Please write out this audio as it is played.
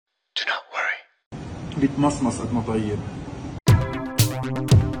Do not worry. بيتمصمص قد ما طيب.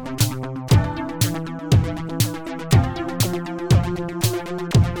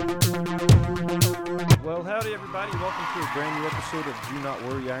 Well, howdy everybody. Welcome to a brand new episode of Do Not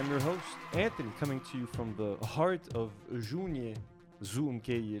Worry. I'm your host, Anthony, coming to you from the heart of Jounieh,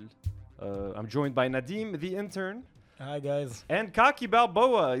 Zoulfy. I'm joined by Nadim, the intern. Hi guys. And Kaki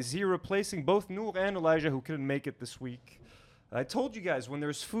Balboa is here replacing both Noor and Elijah, who couldn't make it this week. I told you guys, when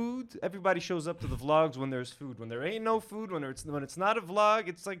there's food, everybody shows up to the vlogs when there's food. When there ain't no food, when it's not a vlog,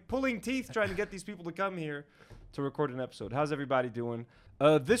 it's like pulling teeth trying to get these people to come here to record an episode. How's everybody doing?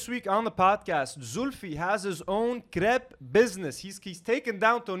 This week on the podcast, Zoulfy has his own crepe business. He's taken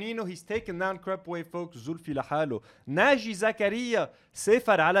down Tonino. He's taken down crepe way, folks. Zoulfy لحاله. Naji Zaharia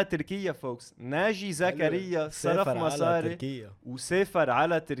سافر على تركيا, folks. Naji Zaharia صرف مصاري وسافر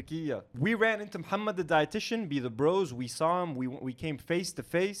على تركيا. We ran into Muhammad the dietitian, be the bros. We saw him. We came face to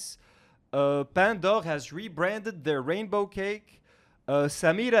face. Pandor has rebranded their rainbow cake.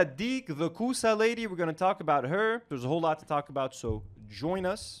 Samira Deek, the COUSSA lady, we're going to talk about her. There's a whole lot to talk about, so join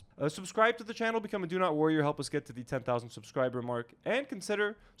us. Subscribe to the channel, become a Do Not Warrior, help us get to the 10,000 subscriber mark, and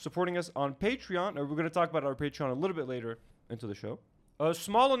consider supporting us on Patreon. We're going to talk about our Patreon a little bit later into the show. A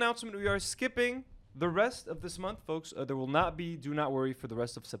small announcement, we are skipping the rest of this month, folks. There will not be Do Not Worry for the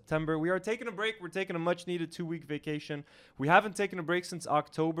rest of September. We are taking a break. We're taking a much-needed 2-week vacation. We haven't taken a break since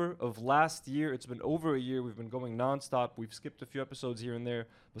October of last year. It's been over a year. We've been going nonstop. We've skipped a few episodes here and there.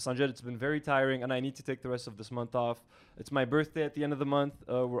 But Sanjay, it's been very tiring, and I need to take the rest of this month off. It's my birthday at the end of the month.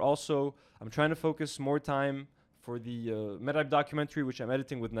 I'm trying to focus more time for the Merab documentary, which I'm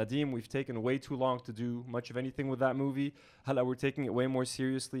editing with Nadim. We've taken way too long to do much of anything with that movie. Hala, we're taking it way more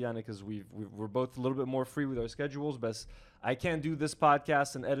seriously, Yannick, because we're both a little bit more free with our schedules. But I can't do this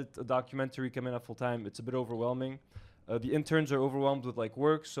podcast and edit a documentary coming up full time. It's a bit overwhelming. The interns are overwhelmed with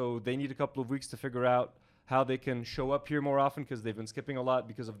work, so they need a couple of weeks to figure out how they can show up here more often, because they've been skipping a lot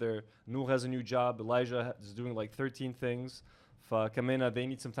because of their Noor has a new job. Elijah is doing 13 things. Kamena, they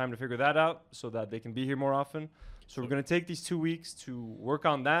need some time to figure that out so that they can be here more often. So we're going to take these 2 weeks to work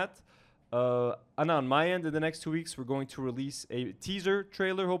on that. And on my end, in the next 2 weeks, we're going to release a teaser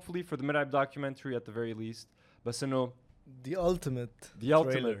trailer, hopefully, for the Merab documentary at the very least. But The ultimate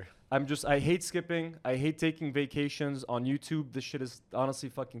trailer. I hate skipping. I hate taking vacations on YouTube. This shit is honestly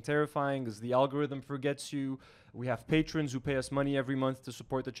fucking terrifying because the algorithm forgets you. We have patrons who pay us money every month to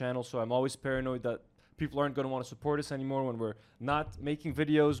support the channel. So I'm always paranoid that people aren't going to want to support us anymore when we're not making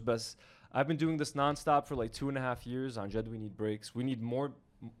videos. But I've been doing this nonstop for 2.5 years. On Jed, we need breaks. We need more.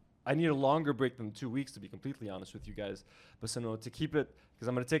 I need a longer break than 2 weeks, to be completely honest with you guys. But to keep it, because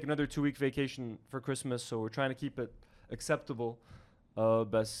I'm going to take another 2-week vacation for Christmas. So we're trying to keep it acceptable.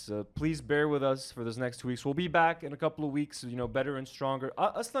 Please bear with us for this next 2 weeks. We'll be back in a couple of weeks, better and stronger.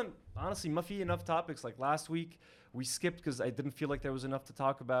 Honestly, muffy enough topics. Like last week, we skipped because I didn't feel like there was enough to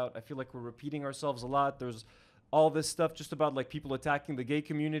talk about. I feel like we're repeating ourselves a lot. There's all this stuff just about people attacking the gay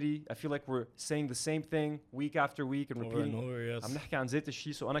community. I feel like we're saying the same thing week after week and repeating. I'm نحكي عن زيت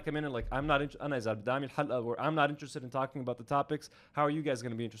الشيء, so أنا كمان أنا إذا بدي أعمل حلقة where I'm not interested in talking about the topics. How are you guys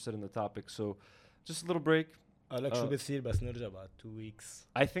going to be interested in the topics? So just a little break. قالك شو بتصير بس نرجع بعد 2 weeks.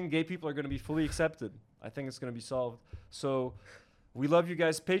 I think gay people are going to be fully accepted. I think it's going to be solved. So we love you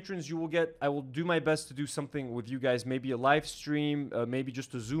guys. Patrons, I will do my best to do something with you guys. Maybe a live stream, maybe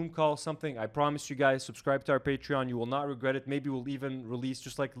just a Zoom call, something. I promise you guys, subscribe to our Patreon. You will not regret it. Maybe we'll even release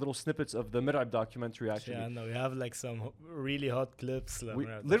just little snippets of the Merab documentary, actually. Yeah, no, we have some really hot clips.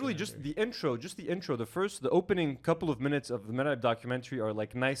 Literally just the intro. The opening couple of minutes of the Merab documentary are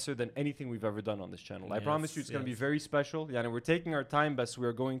nicer than anything we've ever done on this channel. Yes, I promise you it's going to be very special. Yeah, and we're taking our time best. We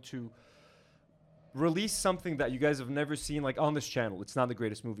are going to release something that you guys have never seen on this channel. It's not the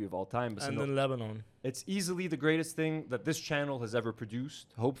greatest movie of all time, but in Lebanon, it's easily the greatest thing that this channel has ever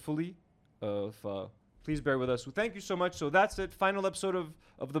produced, hopefully. Please bear with us. So thank you so much. So that's it. Final episode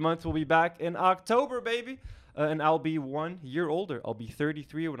of the month. We'll be back in October, baby. And I'll be 1 year older. I'll be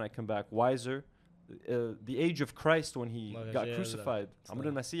 33 when I come back, wiser. The age of Christ when he got crucified. I'm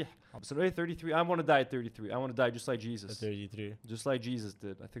going to 33. I want to die at 33. I want to die just like Jesus. 33. Just like Jesus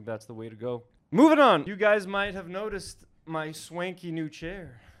did. I think that's the way to go. Moving on. You guys might have noticed my swanky new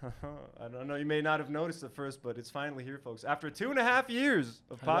chair. I don't know. You may not have noticed at first, but it's finally here, folks. After 2.5 years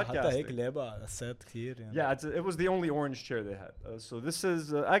of podcasting. Yeah, it was the only orange chair they had. So this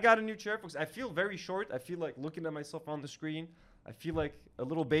is, I got a new chair, folks. I feel very short. I feel like looking at myself on the screen. I feel like a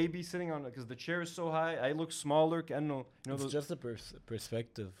little baby sitting on it because the chair is so high. I look smaller. It's just a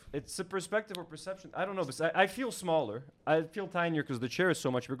perspective. It's a perspective or perception. I don't know, but I feel smaller. I feel tinier because the chair is so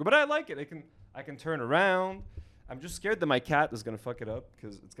much bigger. But I like it. I can turn around. I'm just scared that my cat is gonna fuck it up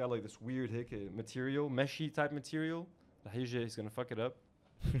because it's got like this weird material, meshy type material. He's gonna fuck it up.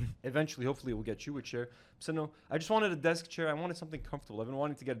 Eventually, hopefully, we'll get you a chair. So no, I just wanted a desk chair. I wanted something comfortable. I've been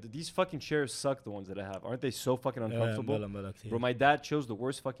wanting to get these fucking chairs suck. The ones that I have, aren't they so fucking uncomfortable? Bro, my dad chose the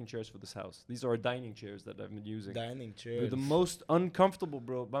worst fucking chairs for this house. These are dining chairs that I've been using. Dining chairs. They're the most uncomfortable,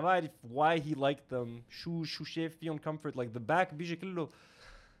 bro. ما بعرف why he liked them. شو شايف فيهم comfort, like the back بيجي كله.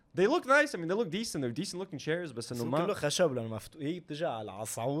 They look nice. I mean, they look decent. They're decent looking chairs, بس إنه ما كله خشب لأنه مفتوح. هي بتجي على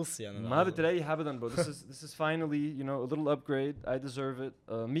العصعوص يعني. ما بتلاقي أبدا, bro. This is finally, you know, a little upgrade. I deserve it.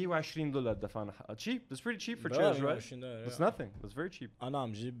 $120 دفعنا. Cheap. That's pretty cheap for chairs, right? That's nothing. That's very cheap. أنا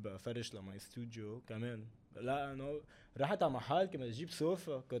عم جيب فرش لما استوديو كمان. لا أنا رحت على محل كمان جيب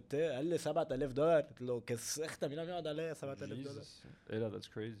سوفا كنت قال لي $7,000. قلت له كس اختي مين عم يقعد عليها $7,000. Yeah, that's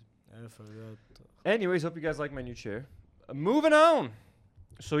crazy. I forgot. Anyways, hope you guys like my new chair. Moving on.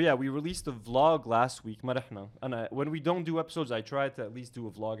 So yeah, we released a vlog last week, marahna. And when we don't do episodes, I try to at least do a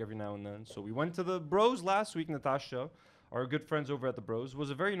vlog every now and then. So we went to the Bros last week, Natasha, our good friends over at the Bros. It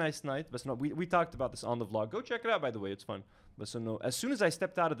was a very nice night. But no, we talked about this on the vlog. Go check it out, by the way. It's fun. But so no, as soon as I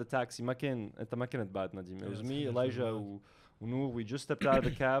stepped out of the taxi, Nadim. It was me, Elijah, Noor. We just stepped out of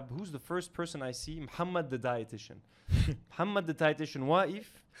the cab. Who's the first person I see? Muhammad the dietitian. Muhammad the dietitian, Waif,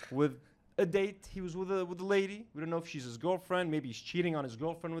 with a date. He was with a lady. We don't know if she's his girlfriend. Maybe he's cheating on his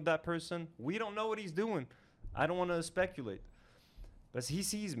girlfriend with that person. We don't know what he's doing. I don't want to speculate. But he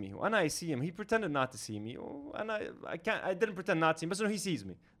sees me. When I see him, he pretended not to see me. And I didn't pretend not to see him. But no, he sees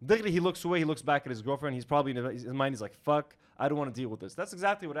me. He looks away. He looks back at his girlfriend. He's probably in his mind. He's like, fuck, I don't want to deal with this. That's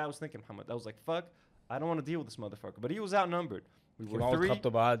exactly what I was thinking, Muhammad. I was like, fuck, I don't want to deal with this motherfucker. But he was outnumbered. We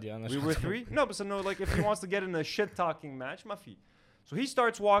were three. No, but so no, like if he wants to get in a shit-talking match, mafi. So he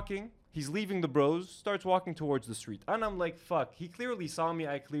starts walking. He's leaving the Bros, starts walking towards the street. And I'm like, fuck, he clearly saw me,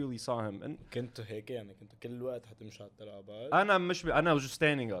 I clearly saw him. And كنتوا هيك يعني كنتوا كل الوقت حتمشوا على الترابات. I was just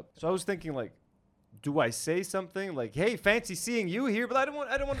standing up. So I was thinking like, do I say something like, hey, fancy seeing you here? But I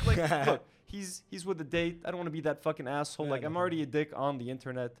don't want like, look, he's with a date. I don't want to be that fucking asshole. Like I'm already a dick on the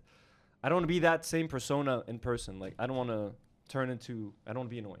internet. I don't want to be that same persona in person. Like I don't want to I don't want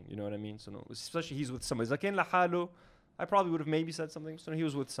to be annoying. You know what I mean? So no, especially he's with somebody. He's like in لحاله. I probably would have maybe said something. So he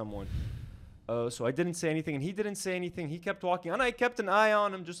was with someone. So I didn't say anything, and he didn't say anything. He kept walking, and I kept an eye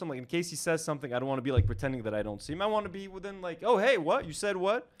on him, just I'm like, in case he says something, I don't want to be like pretending that I don't see him. I want to be within like, oh hey, what? You said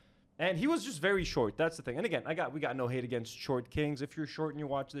what? And he was just very short. That's the thing. And again, we got no hate against short kings. If you're short and you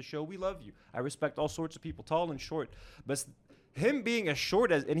watch the show, we love you. I respect all sorts of people, tall and short. But him being as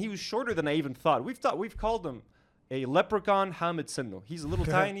short as, and he was shorter than I even thought. We've called him a leprechaun Hamid Sinno. He's a little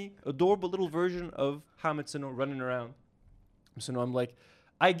tiny, adorable little version of Hamid Sinno running around. So no, I'm like,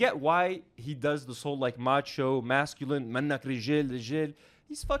 I get why he does this whole like macho, masculine, manak rijal.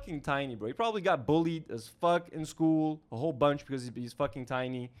 He's fucking tiny, bro. He probably got bullied as fuck in school, a whole bunch because he's fucking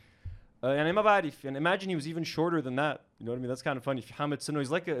tiny. And imagine he was even shorter than that. You know what I mean? That's kind of funny. Hamid Sinno,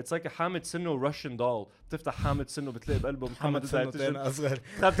 it's like a Hamid Sinno Russian doll. تفتح Hamid Sinno بتلاقي بقلبه Muhammad the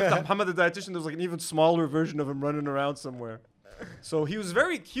dietitian. Muhammad the dietitian, there's like an even smaller version of him running around somewhere. So he was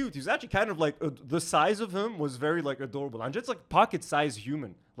very cute. He was actually kind of like the size of him was very like adorable. And just like pocket size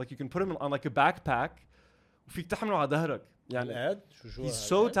human. Like you can put him on like a backpack. وفيك تحمله على ظهرك. يعني he's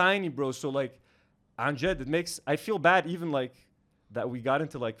so tiny, bro. So like Anjed, it makes I feel bad even like that we got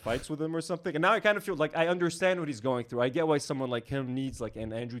into like fights with him or something. And now I kind of feel like I understand what he's going through. I get why someone like him needs like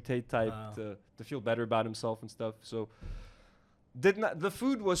an Andrew Tate type to feel better about himself and stuff. So the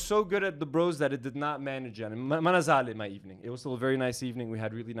food was so good at the Bros that it did not manage it. My evening. It was still a very nice evening. We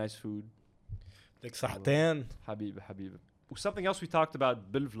had really nice food. Like صحتين. Habib. Something else we talked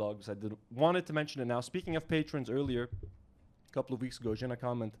about Bill vlogs. I wanted to mention it now. Speaking of patrons earlier, a couple of weeks ago, Jenna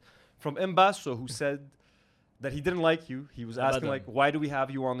comment from Mbasso who said that he didn't like you. He was asking like, why do we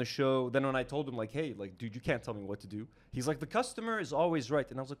have you on the show? Then when I told him like, hey, like, dude, you can't tell me what to do. He's like, the customer is always right.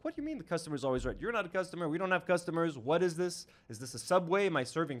 And I was like, what do you mean the customer is always right? You're not a customer. We don't have customers. What is this? Is this a Subway? Am I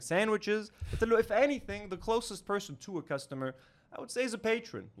serving sandwiches? If anything, the closest person to a customer, I would say is a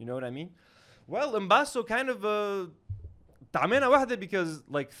patron. You know what I mean? Well, Mbasso kind of تعمينا واحدة because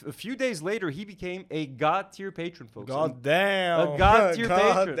like a few days later he became a God tier patron, folks. God damn. A God tier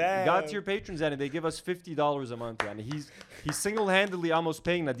patron. God tier patrons, and they give us $50 a month. And he's single-handedly almost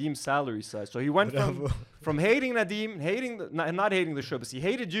paying Nadim's salary size. So he went from hating Nadim, not hating the show, but he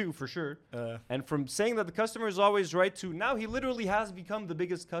hated you for sure. And from saying that the customer is always right to now he literally has become the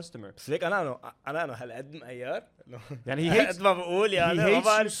biggest customer. And he hates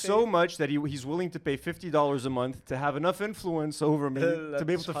you so much that he's willing to pay $50 a month to have enough influence over me to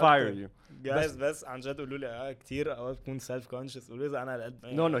be able to fire you. جايز بس عن جد قولوا لي كتير اوقات بكون سيلف كونشس قولوا لي انا على قد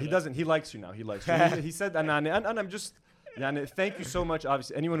No, he doesn't. He likes you now. He likes you. He said, and I'm just, thank you so much.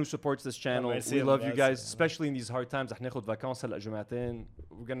 Obviously, anyone who supports this channel, we love you guys, especially in these hard times. رح ناخد vacances هلا جمعتين.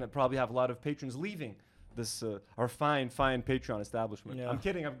 We're gonna probably have a lot of patrons leaving this our fine Patreon establishment. Yeah. I'm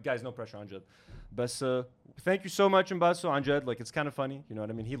kidding, guys. No pressure on Jed. But thank you so much, Mbasso, on Jed. Like, it's kind of funny. You know what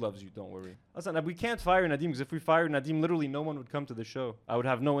I mean? He loves you. Don't worry. Listen, we can't fire Nadim because if we fire Nadim, literally no one would come to the show. I would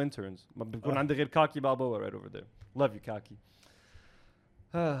have no interns. بكون عندي غير Kaki Balboa right over there. Love you, Kaki.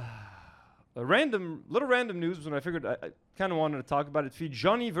 Little random news when I figured I kind of wanted to talk about it.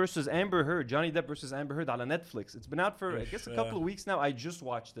 Johnny versus Amber Heard. Johnny Depp versus Amber Heard on Netflix. It's been out for, I guess, a couple of weeks now. I just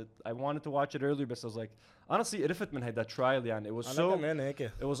watched it. I wanted to watch it earlier, but I was like, honestly, that trial, يعني. It was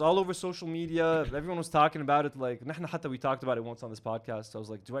it was all over social media. Everyone was talking about it. Like, we talked about it once on this podcast. I was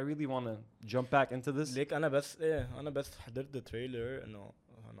like, do I really want to jump back into this? ليك انا بس حضرت التريلر انه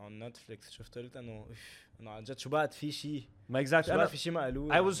على نتفليكس شفت قلت انه عن جد شو بعد في شيء Exactly. في شيء ما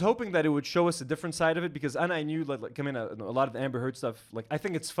قالوه. I was hoping that it would show us a different side of it because I knew like I mean a lot of the Amber Heard stuff. Like I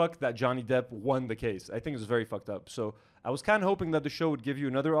think it's fucked that Johnny Depp won the case. I think it was very fucked up. So I was kind of hoping that the show would give you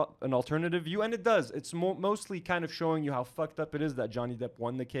an alternative view, and it does. It's mostly kind of showing you how fucked up it is that Johnny Depp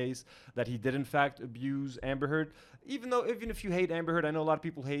won the case, that he did in fact abuse Amber Heard. Even if you hate Amber Heard, I know a lot of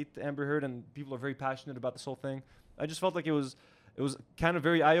people hate Amber Heard and people are very passionate about this whole thing. I just felt like it was kind of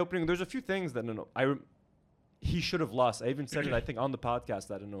very eye-opening. There's a few things that he should have lost. I even said it, I think, on the podcast.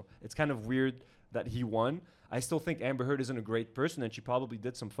 I don't know. It's kind of weird that he won. I still think Amber Heard isn't a great person, and she probably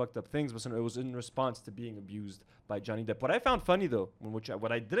did some fucked up things, but it was in response to being abused by Johnny Depp. What I found funny, though,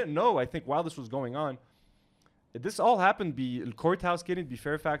 what I didn't know, I think, while this was going on, this all happened the courthouse getting be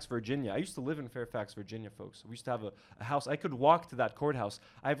Fairfax, Virginia. I used to live in Fairfax, Virginia, folks. We used to have a house. I could walk to that courthouse.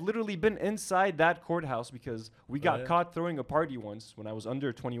 I've literally been inside that courthouse because we got caught throwing a party once when I was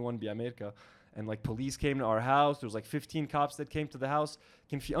under 21 by America. And like police came to our house. There was like 15 cops that came to the house.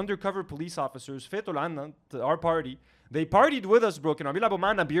 كان في undercover police officers فاتوا لعنا to our party. They partied with us, bro. كانوا عم يلعبوا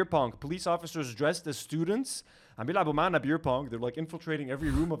معنا beer pong. Police officers dressed as students. عم يلعبوا معنا beer pong. They're like infiltrating every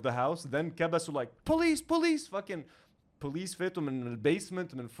room of the house. Then كبسوا like police. Fucking police فاتوا من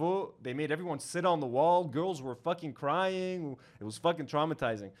basement من فوق. They made everyone sit on the wall. Girls were fucking crying. It was fucking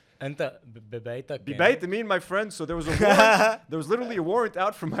traumatizing. انت ببيتك ببيت me and my friends. So there was a warrant. There was literally a warrant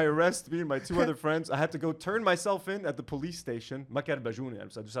out for my arrest. Me and my two other friends. I had to go turn myself in at the police station. ما كان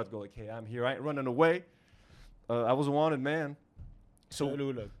بجوني. So I just had to go like, hey, I'm here. I ain't running away. I was a wanted man. So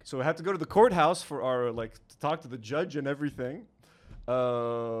I had to go to the courthouse for our to talk to the judge and everything.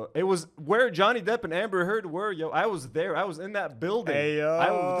 It was where Johnny Depp and Amber Heard were. Yo, I was there. I was in that building. Hey,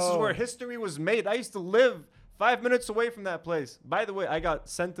 yo. This is where history was made. I used to live 5 minutes away from that place. By the way, I got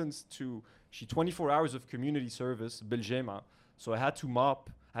sentenced to 24 hours of community service بالجامعة. So I had to mop.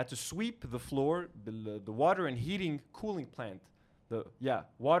 I had to sweep the floor, the water and heating cooling plant.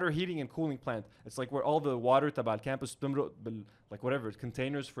 Water heating and cooling plant. It's like where all the water تبع الcampus بتمرق like whatever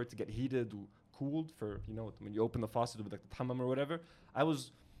containers for it to get heated or cooled for, you know, when you open the faucet بدك تتحمم or whatever. I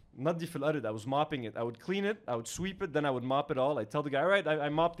was نضي في الأرض. I was mopping it. I would clean it. I would sweep it. Then I would mop it all. I'd tell the guy, all right, I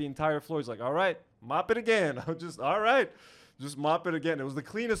mopped the entire floor. He's like, all right, mop it again. I would just, all right, just mop it again. It was the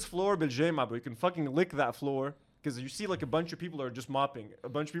cleanest floor بالجامعة, but you can fucking lick that floor. Because you see like a bunch of people are just mopping. A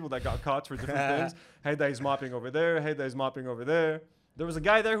bunch of people that got caught for different things. Hey, that he's mopping over there. Hey, that he's mopping over there. There was a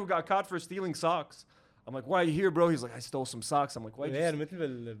guy there who got caught for stealing socks. I'm like, why are you here, bro? He's like, I stole some socks. I'm like, why'd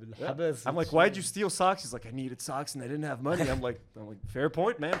you I'm like, why'd you steal socks? He's like, I needed socks and I didn't have money. I'm like, fair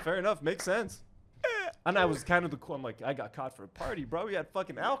point, man. Fair enough. Makes sense. And I was kind of I'm like, I got caught for a party, bro. We had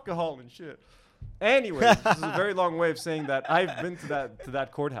fucking alcohol and shit. Anyway, this is a very long way of saying that I've been to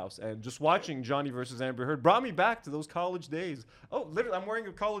that courthouse, and just watching Johnny versus Amber Heard brought me back to those college days. Oh, literally, I'm wearing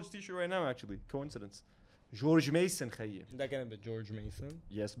a college t-shirt right now, actually. Coincidence. George Mason, خيي. ده كان George Mason.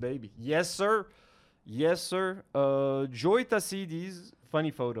 Yes, baby. Yes, sir. Yes, sir. Joy Tassidi's funny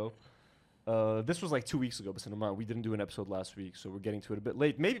photo. This was like 2 weeks ago, but we didn't do an episode last week, so we're getting to it a bit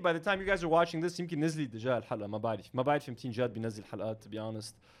late. Maybe by the time you guys are watching this, يمكن نزلت دجا الحلقة. ما بعرف يمكن جاد بينزل حلقات, to be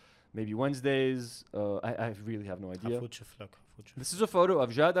honest. Maybe Wednesdays. I really have no idea. This is a photo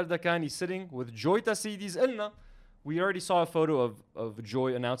of Jad Ardakani sitting with Joy Tassidi's Ilna. We already saw a photo of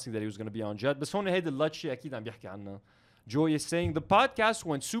Joy announcing that he was going to be on Jad. بس هون هيدا اللاتشي أكيد عم بيحكي عنها. Joy is saying the podcast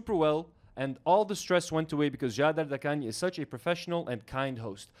went super well and all the stress went away because Jad Ardakani is such a professional and kind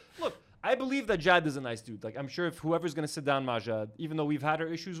host. Look, I believe that Jad is a nice dude. Like, I'm sure if whoever's going to sit down with Jad, even though we've had our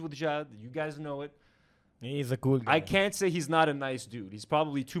issues with Jad, you guys know it. He's a cool guy. I can't say he's not a nice dude. He's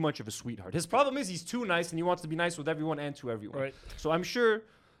probably too much of a sweetheart. His problem is he's too nice and he wants to be nice with everyone and to everyone. Right. So I'm sure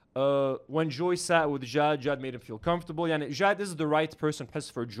when Joy sat with Jad made him feel comfortable. Yani, Jad is the right person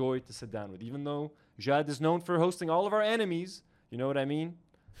for Joy to sit down with, even though Jad is known for hosting all of our enemies. You know what I mean?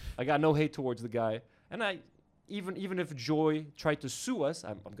 I got no hate towards the guy. And even if Joy tried to sue us,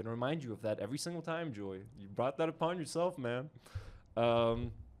 I'm going to remind you of that every single time, Joy. You brought that upon yourself, man.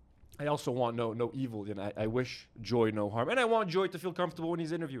 I also want no evil. You know, I wish Joy no harm. And I want Joy to feel comfortable when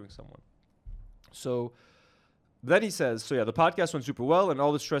he's interviewing someone. So then he says, so yeah, the podcast went super well and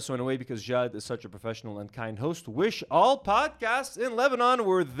all the stress went away because Jad is such a professional and kind host. Wish all podcasts in Lebanon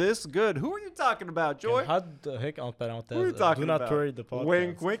were this good. Who are you talking about, Joy? حد هيك en parenthèse. Who are you talking Do not about? worry the podcast.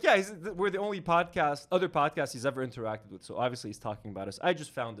 Wink, wink. Yeah, we're the only other podcast he's ever interacted with. So obviously he's talking about us. I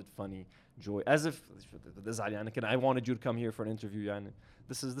just found it funny, Joy. As if, I wanted you to come here for an interview, yani.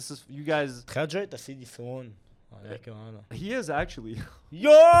 This is you guys. تخيل جاي تسيدي ثون. He is actually.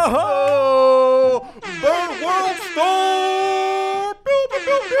 Yo! Bird World Star!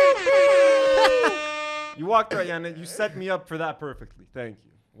 You walked right, and you set me up for that perfectly. Thank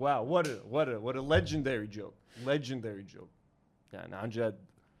you. Wow, what a legendary joke. Legendary joke. Yeah, Amjad.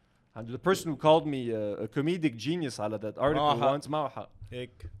 The person who called me a comedic genius على that article once ما حق.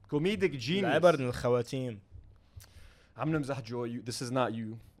 هيك. Comedic genius. العبر من الخواتيم. عم نمزح Joy. This is not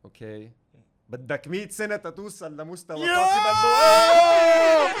you, okay? بدك 100 سنة توصل لمستوى on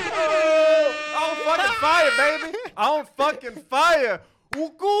fucking fire, baby. On fucking fire.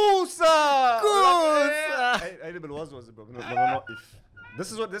 وكوسة. هيدي بالوزوز bro.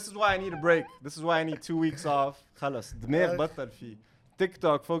 This is why I need a break. This is why I need 2 weeks off. خلص دماغ بطل فيه.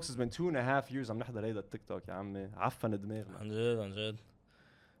 TikTok folks has been 2.5 years عم نحضر هيدا التيك توك يا عمي عفن دماغنا. عن جد.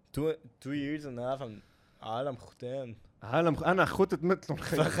 2 years and a half عالم ختان. أنا خطت مثلهم.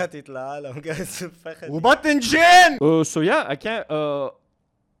 فختت العالم guys فختت. وبطنجان. So yeah, I can't.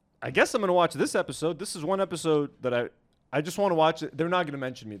 I guess I'm gonna watch this episode. This is one episode that I just want to watch it. They're not gonna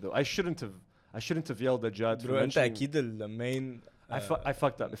mention me though. I shouldn't have yelled at Jad for أنت mentioning. أكيد المين. I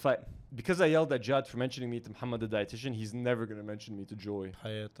fucked up. Because I yelled at Jad for mentioning me to Muhammad the dietitian, he's never gonna mention me to Joy.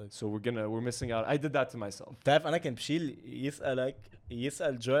 حياتك. So we're missing out. I did that to myself. تعرف أنا كنت بشيل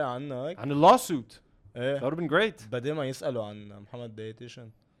يسأل جوي عنك. عن a lawsuit. إيه. That would have been great. بعدين ما يسألوا عن محمد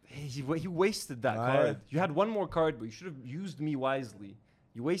dietitian. He wasted that card. You had one more card, but you should have used me wisely.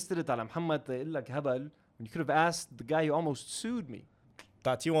 You wasted it على محمد يقول لك هبل when you could have asked the guy who almost sued me.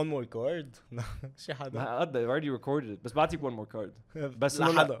 تعطيه one more card. شي حدا. I already recorded it. بس بعطيك one more card. بس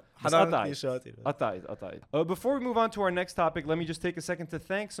حدا شاطر. قطعت. Before we move on to our next topic, let me just take a second to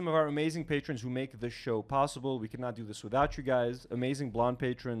thank some of our amazing patrons who make this show possible. We could not do this without you guys. Amazing blonde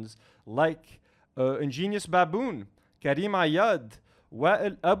patrons like Ingenious Baboon, Karim Ayad,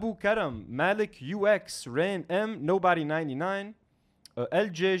 Wa'il Abu Karam, Malik UX, Rain M, Nobody 99,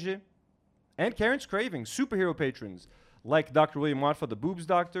 LJJ, and Karen's Craving, superhero patrons like Dr. William Watfa, the Boobs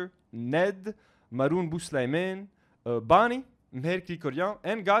Doctor, Ned, Maroon Bouslayman, Bani, Mher Kikorian,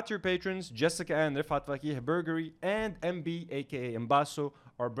 and got your patrons Jessica and Rifat Fakih Burgery, and MB, aka Mbasso,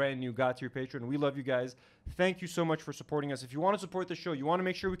 our brand new got your patron. We love you guys. Thank you so much for supporting us. If you want to support the show, you want to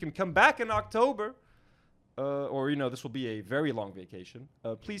make sure we can come back in October, or this will be a very long vacation.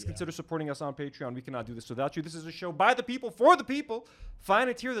 Please consider supporting us on Patreon. We cannot do this without you. This is a show by the people, for the people. Find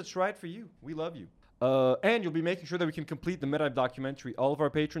a tier that's right for you. We love you. And you'll be making sure that we can complete the Mirab documentary. All of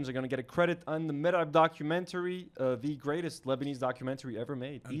our patrons are going to get a credit on the Mirab documentary, the greatest Lebanese documentary ever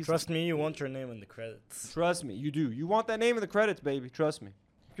made. Trust me, you want your name in the credits. Trust me, you do. You want that name in the credits, baby. Trust me.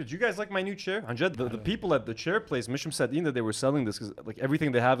 Did you guys like my new chair? Anjad, the people at the chair place, Mishum said that they were selling this because like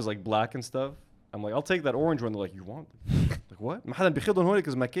everything they have is like black and stuff. I'm like, I'll take that orange one. They're like, you want it? Like what? ما حدا بياخدهم هون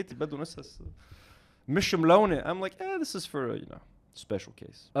because ماكيتي بده نسس مش ملونه. I'm like, this is for special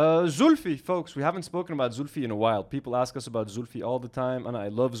case. Zoulfy, folks, we haven't spoken about Zoulfy in a while. People ask us about Zoulfy all the time. I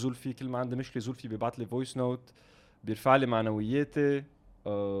love Zoulfy. كل ما عندي مشكلة Zoulfy بيبعت لي voice note بيرفع لي معنوياتي.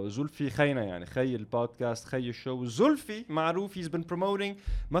 Zoulfy خينا خي البودكاست خي الشو. Zoulfy معروف, he's been promoting.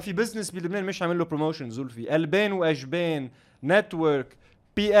 ما في business بلبنان مش عامل له promotion. Zoulfy ألبان وأجبان network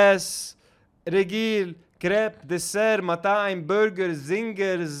PS رجيل كريب دسير مطاعم برجر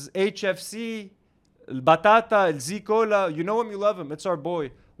زينجرز HFC البطاطا الزي كولا. You know him, you love him. It's our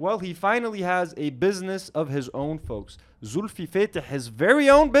boy. Well, he finally has a business of his own, folks. Zoulfy فاتح his very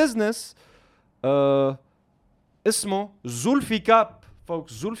own business. اسمه Zoulfy Cup,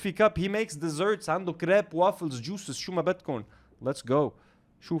 folks. Zoulfy Cup. He makes desserts. عنده كريب waffles juices شو ما بدكن. Let's go.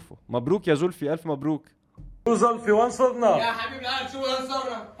 شوفوا. مبروك يا زولفي. ألف مبروك. زولفي وين صرنا؟ يا حبيب القلب شو وين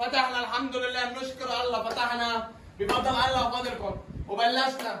صرنا؟ فتحنا الحمد لله بنشكر الله. فتحنا بفضل الله وفضلكم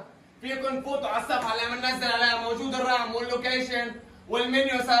وبلشنا. فيكم تفوتوا على الصفحه اللي عم ننزل عليها موجود الرقم واللوكيشن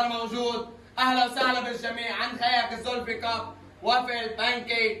والمنيو صار موجود. اهلا وسهلا بالجميع عند خيك الزولفي كاب. وافل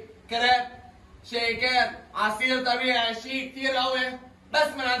بانكيك كريب شيكات عصير طبيعي شيء كتير قوي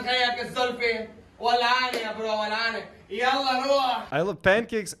بس من عند خيك الزلفي ولعاني يا برو ولعاني يلا روح. I love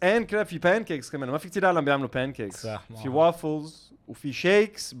pancakes and crepe. في pancakes كمان ما في كتير عالم بيعملوا pancakes. صح، في waffles وفي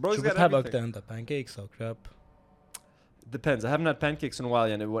shakes. Bro, شو he's got بتحب everything. اكتر انت pancakes او كريب؟ Depends. I haven't had pancakes in a while.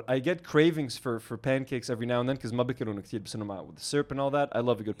 يعني what I get cravings for pancakes every now and then because ما بكلون كتير بس إنه مع with the syrup and all that. I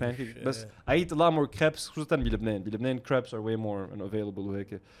love a good pancake. بس I eat a lot more crepes خصوصا بلبنان. crepes are way more available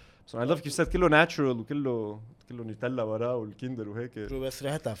وهيك. So I love كيف صار كله natural وكله نيتيلا وراه والكيندر وهيك. برو بس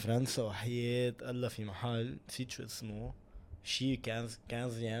رحت على فرنسا وحياة الله في محل نسيت شو اسمه شي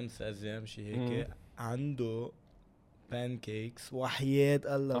 15 16 شي هيك عنده pancakes وحياة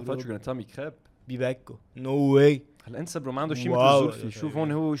الله I thought you were gonna tell me crepe. بيبكوا نو واي. هلا انسى برو ما عنده شيء مثل واو. زولفي. شوف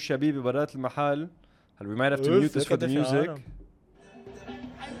هون هو الشبيبي برات المحل. هلا we might have to mute this for the music.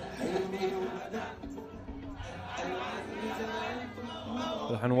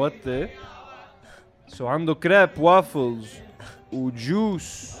 رح نوطي. سو عنده كريب وافلز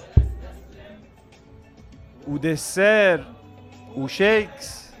وجوس وديسير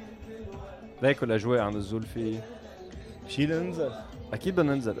وشيكس. ليكوا الاجواء عند الزولفي. شيل انزل. اكيد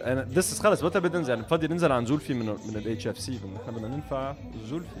بدنا ننزل. انا خلص متى بدنا ننزل؟ يعني بفضل ننزل عن زولفي من الاتش اف سي. نحن بدنا ننفع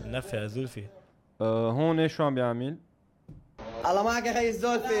زولفي. نفع زولفي. هون شو عم بيعمل؟ الله معك يا خي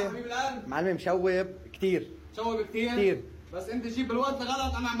الزولفي. معلمي مشوب كتير. شوب كتير بس انت جيب الوقت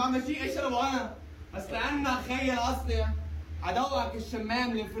غلط. انا عم بعمل شيء اشربه انا بس لانك خي الاصلي عدوك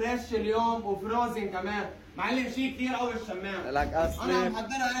الشمام الفريش اليوم وفروزن كمان. معلم شيء كتير قوي الشمام. لك اصلي انا عم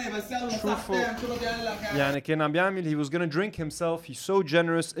حضرها ايه بس يلا صحتين شو بدي اقول لك يعني كان عم بيعمل he was gonna drink himself. he's so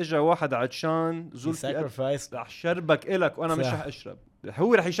generous. اجا واحد عطشان زولفي sacrificed. رح شربك إلك وانا مش رح اشرب.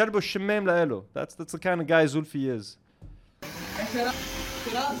 هو رح يشربه الشمام لإله. that's the kind of guy زولفي is.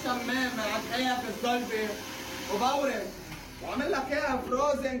 شراب شمام مع خيك الزلفي وبورد وعمل لك اياها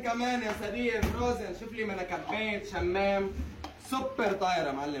فروزن كمان يا صديق. فروزن شوف لي منها كبايه شمام سوبر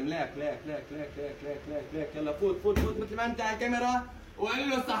طايره معلم. ليك يلا فوت مثل ما انت على الكاميرا وقول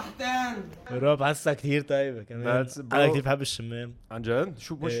له صحتين. برو بحسها كتير طيبة كمان. انا كتير بحب الشمام. عن جد؟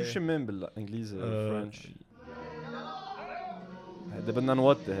 شو شمام بالانجليزي فرنش؟ هيدا بدنا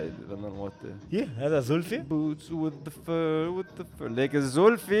نوطي. هذا زولفي؟ boots with the fur ليك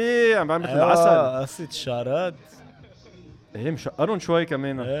الزولفي عم بعمل مثل العسل. قصة الشعرات. ايه مشقرون شوي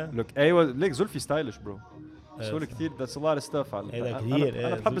كمان. لوك ايوه ليك زولفي ستايلش برو. سوري كثير that's a lot of stuff على هيدا كثير.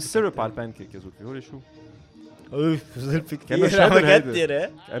 انا بحب السيرب على البانكيك يا زولفي. هولي شو اوف زولفي كأنه كثير عم شادر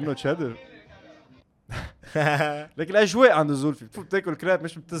كتر. كأنه تشيدر. لك الاجواء عند الزولفي بتفوت تاكل كريب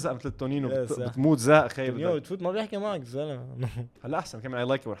مش بتزهق مثل التونينو بتموت زهق خيب. يو تفوت ما بيحكي معك الزلمه. هلا احسن كمان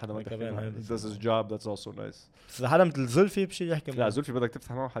I like it when حدا ما بيحكي كمان معك. هيدا. he does his job that's also nice. بس حدا مثل زولفي بشي يحكي لا معك. زولفي بدك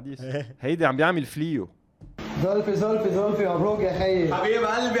تفتح معه حديث. هيدي عم بيعمل فليو. زولفي مبروك يا خي. حبيب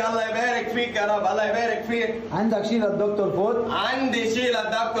قلبي الله يبارك فيك يا رب. الله يبارك فيك. عندك شي للدكتور فوت؟ عندي شيء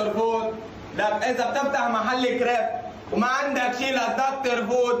للدكتور فود. لك اذا بتفتح محل كريب وما عندك شيء للدكتور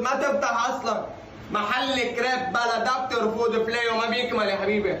فود ما تفتح اصلا. محل كريب بلا دكتور فود فليو ما بيكمل يا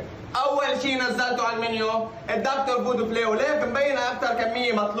حبيبي. اول شيء نزلته على المنيو الدكتور فود فليو. ليك مبينه اكثر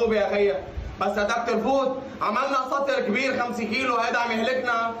كميه مطلوبه يا خيي. بس يا دكتور فود عملنا سطر كبير 5 كيلو هيدا عم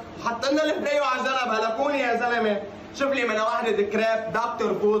يهلكنا. حطينا الفليو على جنب. هلكوني يا زلمه. شوف لي من واحدة كريب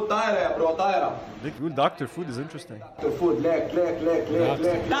دكتور فود طايرة يا برو طايرة. ليك بيقول دكتور فود is interesting. دكتور فود ليك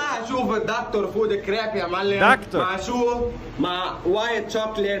لا شوف الدكتور فود كريب يا معلم. دكتور. مع شو؟ مع وايت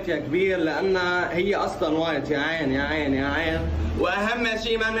شوكليت يا كبير لأنها هي أصلا وايت. يا عين وأهم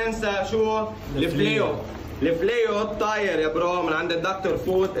شيء ما ننسى شو؟ الفليو الطاير يا برو من عند الدكتور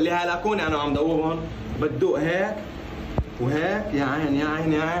فود اللي هلكوني أنا عم دوبهم. بتدوق هيك وهيك. يا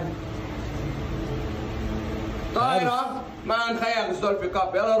عين طايرة ما نخيل الزولفي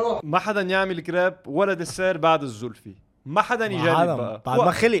كاب. يلا روح. ما حدا يعمل كريب ولا دسير بعد الزولفي. ما حدا يجرب بقى. بعد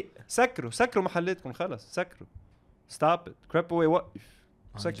ما خلق. سكروا محلاتكم خلص. سكروا. ستوب ات. كريب اواي وقف.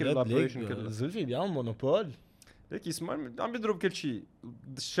 سكر الاوبريشن كله. زولفي بيعمل مونوبول. ليك يسمع عم بيضرب كل شيء.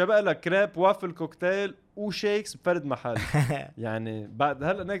 شبق لك كريب وافل كوكتيل وشيكس بفرد محل. يعني بعد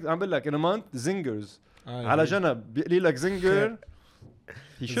هلا عم بقول لك ان مانث زينجرز على جنب بيقلي لك زينجر.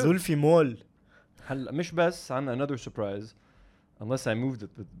 زولفي مول. هلا مش بس عنا another surprise unless I moved it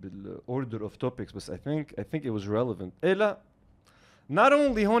بالorder of topics بس I think it was relevant. إيه لا not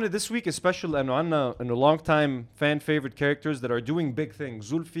only هون this week is special لأنه عنا long time fan favorite characters that are doing big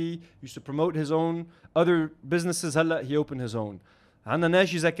things. Zoulfy used to promote his own other businesses. هلا he opened his own. عنا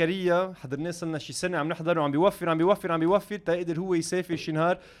ناجي زكريا حضرناه صرنا شي سنة عم نحضره عم بيوفر تا يقدر هو يسافر شي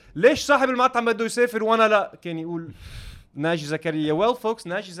نهار. ليش صاحب المطعم بده يسافر وانا لا؟ كان يقول ناجي زكريا. Well folks,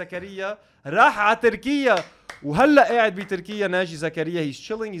 ناجي زكريا راح على تركيا وهلا قاعد بتركيا. ناجي زكريا he's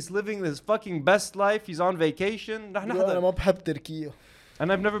chilling, he's living his fucking best life, he's on vacation. رح انا نحضر. ما بحب تركيا.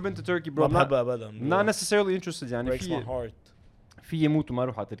 And I've never been to Turkey bro. ما I'm بحبها ابدا. not necessarily interested يعني. breaks my heart. في يموت وما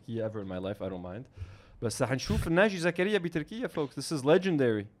اروح على تركيا ever in my life, I don't mind. بس رح نشوف الناجي زكريا بتركيا folks. This is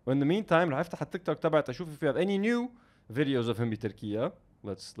legendary. In the meantime رح افتح التيك توك تبعته اشوف if we have any new videos of him بتركيا.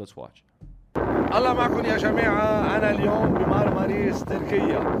 Let's watch. الله معكم يا جماعة. أنا اليوم بمارماريس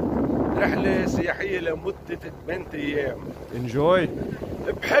تركيا، رحلة سياحية لمدة 8 أيام. Enjoy.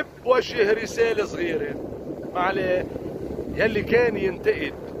 بحب وجه رسالة صغيرة معلي يلي كان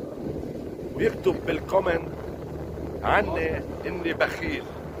ينتقد ويكتب بالكومنت عني إني بخيل،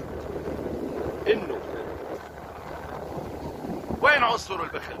 إنه وين عنصر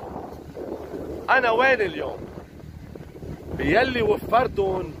البخل؟ أنا وين اليوم؟ بيلي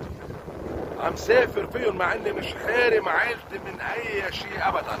وفرتن عم سافر فيهم مع اني مش حارم عائلتي من اي شيء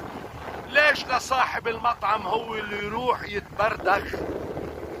ابدا. ليش لصاحب المطعم هو اللي يروح يتبردخ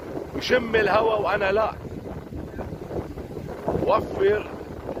ويشم الهوا وانا لا؟ وفر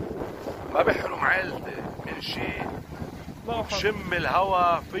ما بحرم عائلتي من شيء وبشم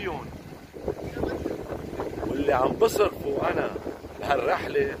الهوا فيهم. واللي عم بصرفه انا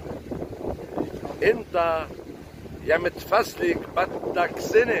بهالرحله انت يا متفسلك بدك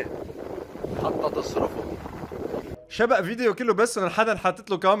سنه حتى تصرفه. شبق فيديو كله بس من حدا حاطط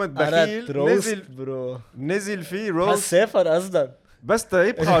له كومنت بخيل نزل برو، نزل فيه روست سافر قصدا بس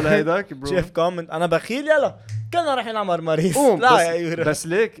تيبقى على هيداك برو. شاف كومنت انا بخيل يلا كنا رايحين على مرمريس. لا يا ايوه بس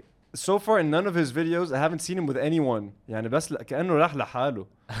ليك so far in none of his videos I haven't seen him with anyone يعني بس كأنه راح لحاله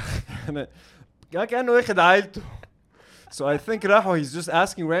يعني كأنه اخد عائلته. So I think راحوا he's just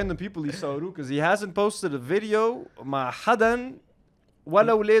asking random people يصوروه because he hasn't posted a video مع حدا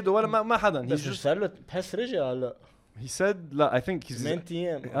ولا اولاده ولا ما حدا. بس صار له بحس رجع هلا. He said لا I think he's 8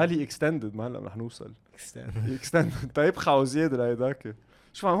 ايام قال لي extended ما هلا رح نوصل extended طيب خاو زيادة لهيداك.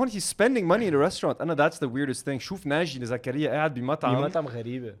 شوف هون he's spending money in a restaurant. أنا that's the weirdest thing. شوف ناجي زكريا قاعد بمطعم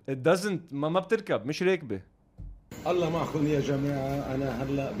غريبة. it doesn't ما بتركب مش راكبة. الله معكم يا جماعة. أنا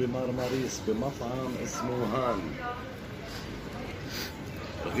هلأ بمرمريس بمطعم اسمه هان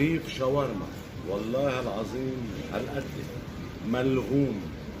رغيف شاورما. والله العظيم هالقد ملغوم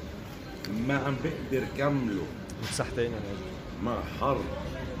ما عم بقدر كمله. مسحتين يعني مع حر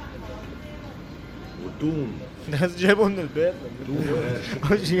وتوم. ناس جابوا من البيت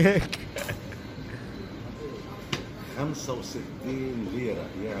وش هيك 65 ليرة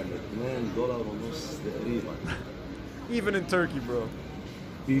يعني $2.50 تقريبا. even in Turkey bro.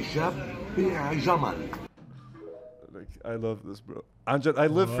 بشبع جمل. Like I love this bro. عن جد I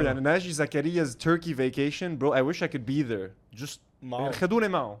live for يعني ناجي زكريا's Turkey vacation bro. I wish I could be there. just معه. خدوني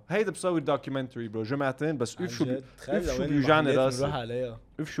معه. هيدا بسوي دوكيومنتري برو جمعتين بس اف شو بيوجعنا راسنا.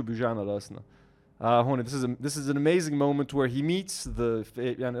 اف شو بيوجعنا راسنا. هون this is an amazing moment where he meets the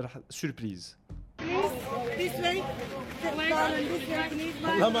يعني رح سوربريز.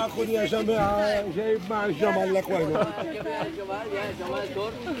 الله معكم يا جماعة. جايب معي الجمل لك وينه؟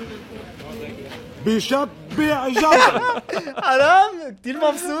 بشبع جمل. حرام كتير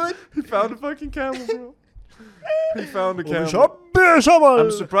مبسوط. He found a fucking camel bro. He found a camel. بشبع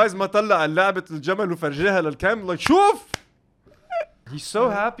جمل. I'm surprised ما طلع لعبة الجمل وفرجيها للكامل. like شوف. He's so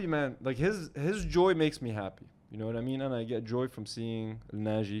happy man. like his joy makes me happy. You know what I mean? And I get joy from seeing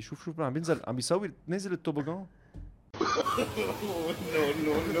الناجي. شوف عم بينزل عم بيسوي نزل التوبوغان.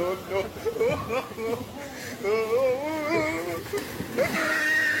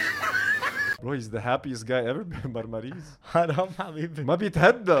 Bro, he's the happiest guy ever بمرمريز. حرام حبيبي ما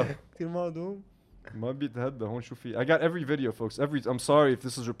بيتهدى. كتير مهضوم. ما بيتهدى. هون شوف في I got every video folks. I'm sorry if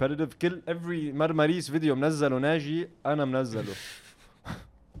this is repetitive. every مرمريز فيديو منزله ناجي أنا منزله.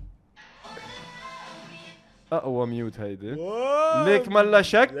 أقوى ميوت هيدي. ليك ملا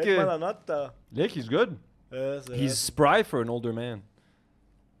شك. ليك ملا نطة. ليك he's good. He's spry for an older man.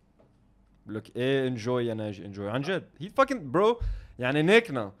 Look enjoy يا ناجي enjoy عن جد. He fucking bro يعني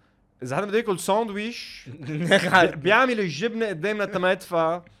نيكنا إذا حدا بده ياكل ساندويش بيعمل الجبنة قدامنا تما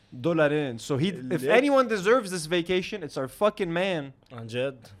يدفع $2. So if anyone deserves this vacation it's our fucking man. عن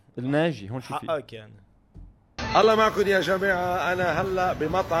جد. الناجي هون شوفي. حقك يعني. الله معكم يا جماعة. أنا هلأ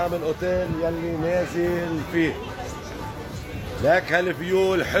بمطعم الأوتيل يلي نازل فيه. لك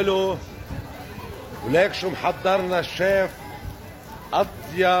هالفيو الحلو وليك شو محضرنا الشيف.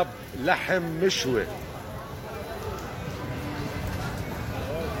 أطيب لحم مشوي.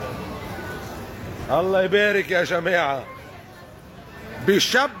 الله يبارك يا جماعة.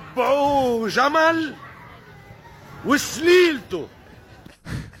 بشبعوا جمل وسليلته.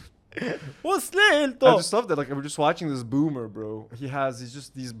 وصلت I just love that. Like we're just watching this boomer, bro. He's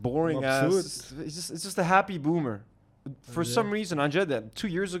just these boring ass. It's just a happy boomer. For some reason, Anjad, that 2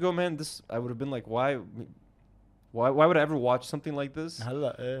 years ago, man, this I would have been like, why would I ever watch something like this?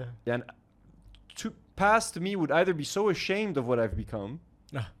 هلا ايه. And past me would either be so ashamed of what I've become,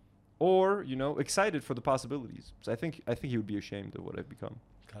 or excited for the possibilities. So I think he would be ashamed of what I've become.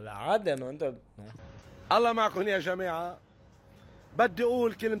 هلا عادي انه انت الله معكم يا جماعة. بدي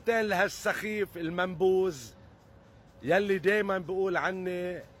اقول كلمتين لهالسخيف المنبوذ يلي دايما بقول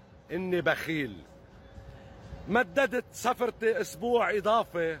عني اني بخيل. مددت سفرتي اسبوع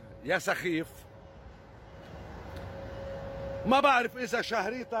اضافي يا سخيف. ما بعرف اذا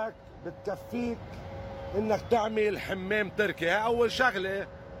شهريتك بتكفيك انك تعمل حمام تركي. هاي اول شغلة.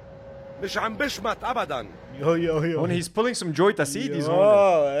 مش عم بشمت ابدا. When he's pulling some joy tasidis on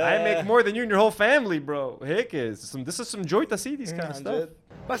I make more than you and your whole family, bro. هيك this is some joy tasidis kind of stuff.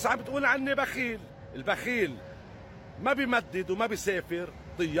 بس عم بتقول عني بخيل. البخيل ما بيمدد وما بيسافر.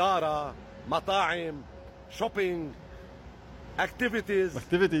 طيارة، مطاعم، شوبينج،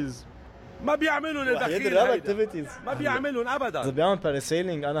 اكتيفيتيز ما بيعملون البخيل هيدا. ما بيعملون ابدا. اذا بيعمل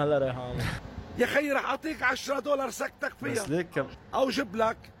باراسيلينج انا هلا رايح اعمل. يا خيي رح اعطيك $10 سكتك فيها. او جيب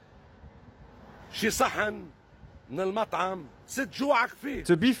لك شي صحن من المطعم ست جوعك فيه.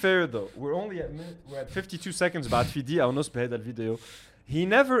 To be fair though, we're at 52 seconds بعد في دقيقة ونص بهذا الفيديو. He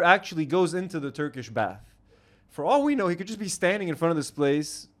never actually goes into the Turkish bath. For all we know, he could just be standing in front of this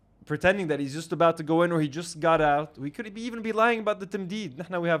place pretending that he's just about to go in or he just got out. We could even be lying about the تمديد.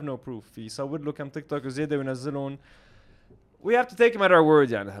 نحن we have no proof. يصور له كم تيك توك زيادة وينزلون. We have to take him at our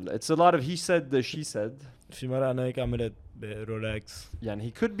word يعني هلا. It's a lot of he said, she said. في مرة أنا هيك عملت برولكس. يعني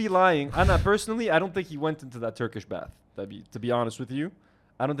he could be lying. أنا personally, I don't think he went into that Turkish bath. To be honest with you,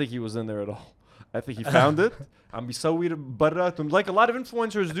 I don't think he was in there at all. I think he found it. عم بيسوي برا. Like a lot of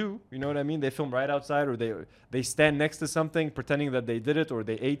influencers do. You know what I mean? They film right outside or they stand next to something pretending that they did it or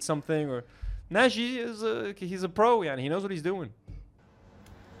they ate something. Or Naji he's a pro يعني. He knows what he's doing.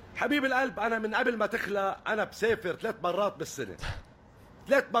 حبيب القلب أنا من قبل ما تخلق أنا بسافر 3 مرات بالسنة.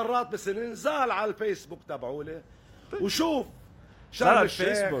 3 مرات بالسنة. نزال على الفيسبوك تبعولي وشوف شرم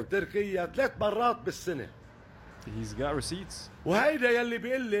الشيخ تركيا 3 مرات بالسنة. He's got receipts. وهيدا يلي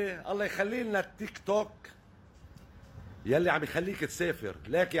بيقول لي الله يخلي لنا التيك توك يلي عم يخليك تسافر.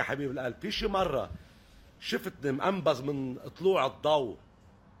 لك يا حبيب القلب في شي مرة شفتني مقنبز من طلوع الضوء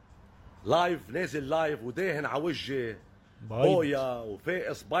لايف نازل لايف وداهن على وجهي بويا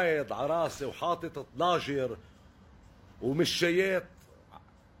وفاقس بيض على راسي وحاطط طناجر ومشيات.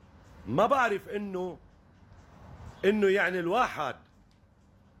 ما بعرف انه يعني الواحد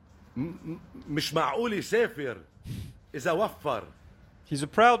مش معقول يسافر اذا وفر. He's a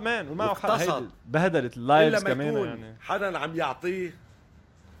proud man. ومعه بهدلت اللايفز كمان يعني. حدا عم يعطيه.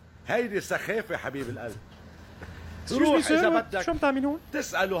 هيدي سخافة حبيب القلب. روح اذا بدك شو عم تعمل هون؟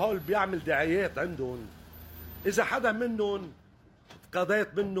 تسألوا هول بيعمل دعايات عندهم. اذا حدا منهم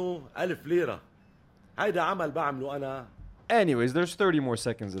قضيت منه 1000 ليرة. هيدا عمل بعمله انا. Anyways, there's 30 more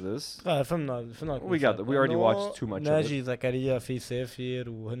seconds of this. فهمنا we already watched too much. ناجي زكريا في سافر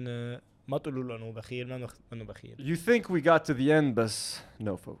وهن ما تقولوا له انه بخيل انه بخيل. You think we got to the end بس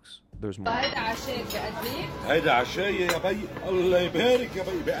no folks. There's more. هيدا عشاء بقديك؟ هيدا عشاية يا بي. الله يبارك يا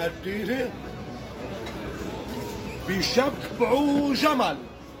بي. بقديني بيشبعوا جمل.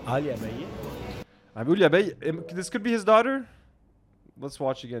 قال يا بي. عم بيقول يا بي this could be his daughter. Let's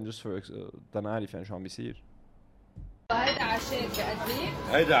watch again just for تنعرف يعني شو عم بيصير. هيدا عشاء بقديك؟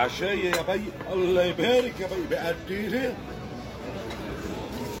 هيدا عشاية يا بي. الله يبارك يا بي. بقديني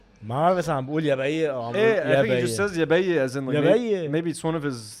ما بعرف اذا عم بقول يا بي او عم بقول يا بي. I think he just says يا بي as in like يا بي. maybe it's one of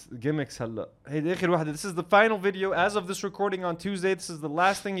his gimmicks هلا. هيدي آخر واحدة. This is the final video as of this recording on Tuesday. This is the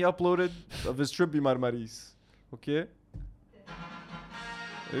last thing he uploaded of his trip بمرمريس. Okay.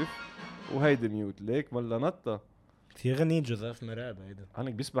 وهيدي ميوت ليك ولا نطة. في غنية جوزيف مراب هيدا.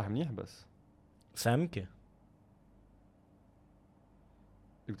 عنك بيسبح منيح بس. سمكة.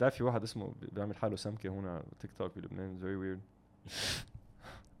 بتعرف في واحد اسمه بيعمل حاله سمكة هون على تيك توك بلبنان. It's very weird.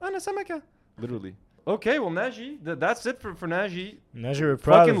 أنا سمكة. Literally. Okay, well Naji, that's it for Naji. Naji, we're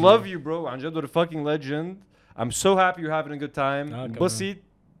proud fucking love you bro. عن جد a fucking legend. I'm so happy you're having a good time. انبسط.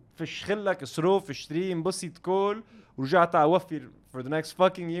 فش خلك صروف اشتري انبسط كل ورجعت اوفر for the next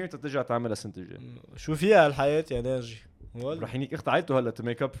fucking year ترجع تعملها السنة الجاية. شو فيها الحياة يا ناجي؟ رح ينيك اخت عيلته هلا to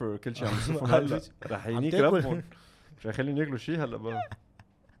make up for كل شيء عم يصير هلا. رح ينيك ربهم. مش رح يخليهم ياكلوا شيء هلا بقى.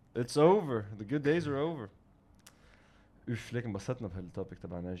 It's over. The good days are over. اوف ليك انبسطنا بهالتوبيك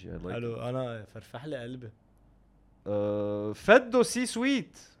تبع ناجي. حلو انا فرفح لي قلبي. فدو سي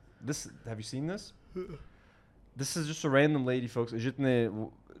سويت. This have you seen this? This is just a random lady, folks.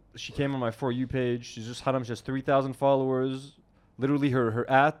 She came on my For You page. She's just haram. She has 3,000 followers. Literally, her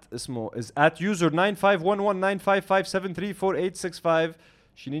is at user 95119557348865.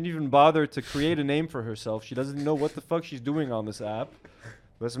 She didn't even bother to create a name for herself. She doesn't know what the fuck she's doing on this app.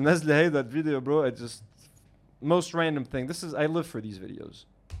 بس منزله هي that video, bro. It's just most random thing. I live for these videos.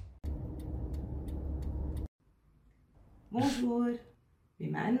 بونجور.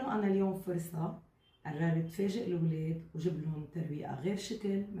 بما انه انا اليوم فرصة قررت فاجئ الاولاد وجيب لهم ترويقة غير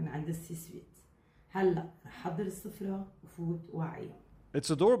شكل من عند السي سويت. هلا رح احضر السفرة وفوت وعيهم. It's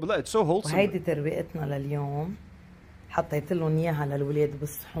adorable. It's so wholesome. وهيدي ترويقتنا لليوم. حطيت لهم اياها للولاد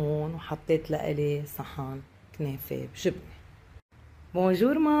بالصحون وحطيت لإلي صحن كنافة بجبنة.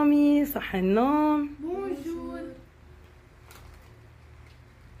 بونجور مامي، صح النوم. بونجور.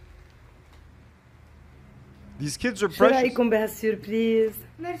 These kids are شو precious. رأيكم بهالسيربريز؟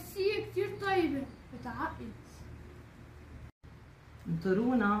 ميرسي كتير طيبة بتعقد.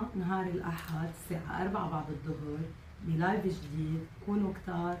 انطرونا نهار الأحد الساعة 4 بعد الظهر بلايف جديد. كونوا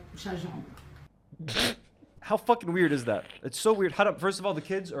كتار وشجعونا. How fucking weird is that? It's so weird. First of all, the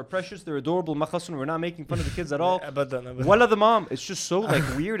kids are precious. They're adorable. We're not making fun of the kids at all. Wala the mom. It's just so like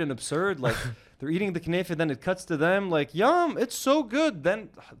weird and absurd. Like they're eating the knefe, then it cuts to them. Like yum, it's so good.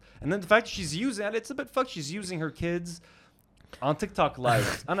 And then the fact that she's using it, it's a bit fucked. She's using her kids on TikTok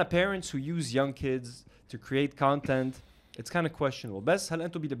live. Ana parents who use young kids to create content, it's kind of questionable. بس هل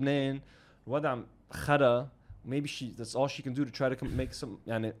أنتوا بلبنان وضع خرا? Maybe that's all she can do to try to make some.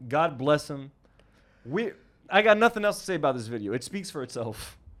 يعني God bless him. I got nothing else to say about this video. It speaks for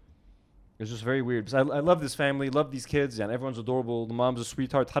itself. It's just very weird. Because I love this family, love these kids, and everyone's adorable. The mom's a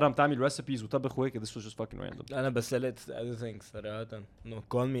sweetheart. حرام تعمل recipes وطبخ وهيك. This was just fucking random. انا بس قلت other things صراحة. No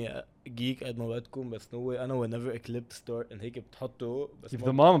call me geek قد ما بدكم بس no way. انا whenever a clip start and هيك بتحطه بس If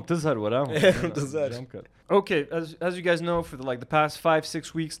the mom بتظهر وراهم. بتظهر. Okay, as you guys know, for the past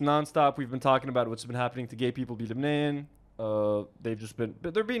 5-6 weeks nonstop, we've been talking about what's been happening to gay people in Lebanon.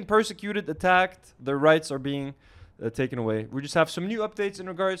 They're being persecuted, attacked. Their rights are being taken away. We just have some new updates in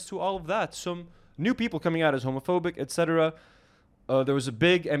regards to all of that. Some new people coming out as homophobic, etc. There was a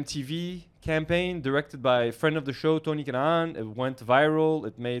big MTV campaign directed by a friend of the show, Tony Kanaan. It went viral.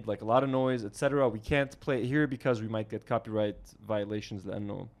 It made like a lot of noise, etc. We can't play it here because we might get copyright violations.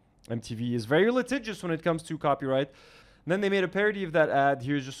 MTV is very litigious when it comes to copyright. And then they made a parody of that ad.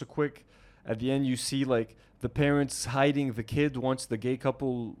 Here's just a quick. At the end, you see like the parents hiding the kid once the gay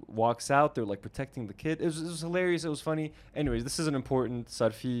couple walks out. They're like protecting the kid. It was hilarious. It was funny. Anyways, this isn't important.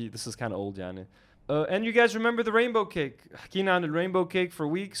 Sarfi, this is kind of old, yani. And you guys remember the rainbow cake? Hakina on the rainbow cake for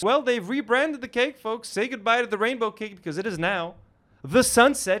weeks. Well, they've rebranded the cake, folks. Say goodbye to the rainbow cake because it is now the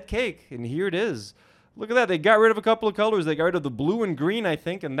sunset cake. And here it is. Look at that. They got rid of a couple of colors. They got rid of the blue and green, I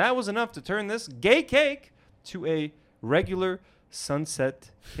think. And that was enough to turn this gay cake to a regular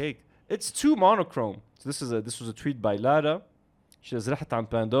sunset cake. It's too monochrome. So this was a tweet by Lara. She says رحت عند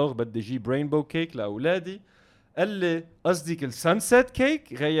باندور بدي اجيب rainbow cake لأولادي. قال لي قصدك السانسيت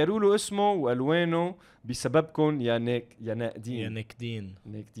كيك غيروا له اسمه والوانه بسببكم يا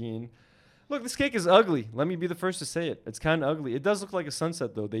نكدين. Look, this cake is ugly. Let me be the first to say it. It's kind of ugly. It does look like a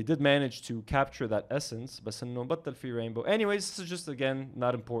sunset though. They did manage to capture that essence. بس إنه بطل في rainbow. Anyways, this is just again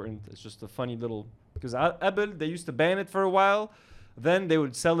not important. It's just a funny little because قبل they used to ban it for a while. Then they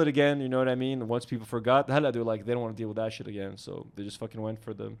would sell it again, you know what I mean? Once people forgot, they were like, they don't want to deal with that shit again. So they just fucking went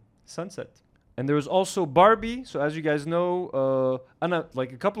for the sunset. And there was also Barbie. So as you guys know, Anna,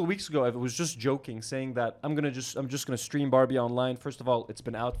 like a couple of weeks ago, I was just joking, saying that I'm just gonna stream Barbie online. First of all, it's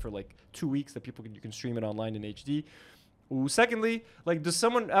been out for like 2 weeks that you can stream it online in HD. Secondly, like does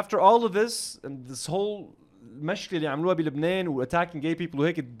someone after all of this and this whole المشكلة اللي عملوها بلبنان و attacking gay people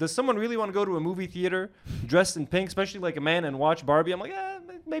وهيك, does someone really want to go to a movie theater dressed in pink, especially like a man, and watch Barbie? I'm like,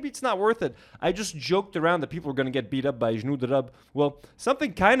 maybe it's not worth it. I just joked around that people are going to get beat up by Jnoud Rab. Well,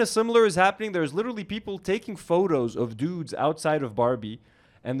 something kind of similar is happening. There's literally people taking photos of dudes outside of Barbie,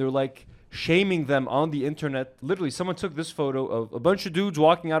 and they're like shaming them on the internet. Literally, someone took this photo of a bunch of dudes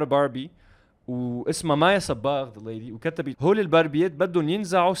walking out of Barbie. واسمها مايا صباغ the lady وكتبت هول الباربيات بدهم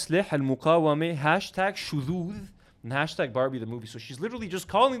ينزعوا سلاح المقاومة #شذوذ and #Barbie the movie. So she's literally just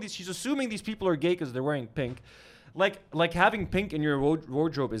she's assuming these people are gay because they're wearing pink. Like having pink in your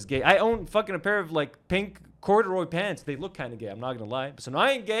wardrobe is gay. I own fucking a pair of like pink corduroy pants. They look kind of gay, I'm not gonna lie. So no,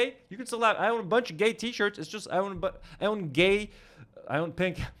 I ain't gay. You can still have. I own a bunch of gay t-shirts. It's just I own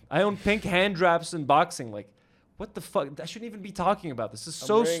pink hand wraps and boxing. Like, what the fuck? I shouldn't even be talking about this. This is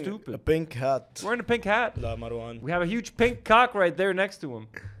so stupid. A pink hat. Wearing a pink hat. La Marwan. We have a huge pink cock right there next to him.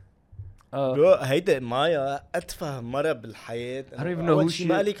 برو هيدا مايا اتفه مرة بالحياة. I don't even know أول who شي she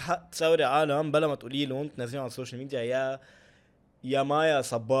ما is. لك حق تصوري عالم بلا ما تقولي لهم تنزليهم على السوشيال ميديا يا مايا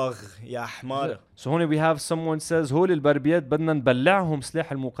صباغ يا حمارة. So هون we have someone says هول البربيات بدنا نبلعهم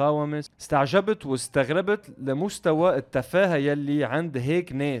سلاح المقاومة. استعجبت واستغربت لمستوى التفاهة يلي عند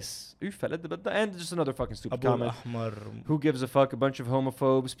هيك ناس. فلد بدنا and just another fucking stupid أبو comment. الأحمر. Who gives a fuck? A bunch of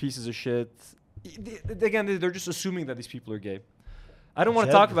homophobes, pieces of shit. Again, they're just assuming that these people are gay. I don't want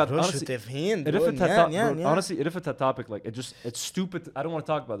to talk about honestly. Honestly, if it's a topic like it's stupid. I don't want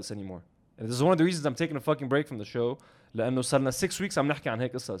to talk about this anymore. And this is one of the reasons I'm taking a fucking break from the show. لأنه صرنا 6 weeks عم نحكي عن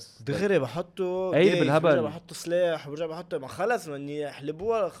هيك قصص. دغري بحطوا عيد بالهبل. برجع بحطوا سلاح برجع بحطوا ما خلص مني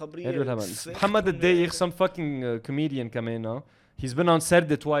يحلبوها خبرية. عيد بالهبل. محمد الدايخ some fucking comedian كمان. He's been on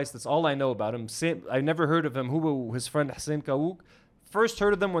Saturday twice. That's all I know about him. I never heard of him. هو his friend حسين كاووك. First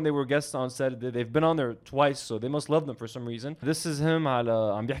heard of them when they were guests on Saturday. They've been on there twice, so they must love them for some reason. This is him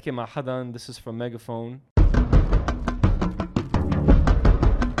على عم بيحكي مع حدا. This is from Megaphone.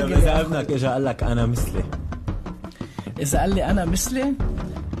 إذا ابنك إجا قال لك أنا مثلي. إذا قال لي أنا مثلي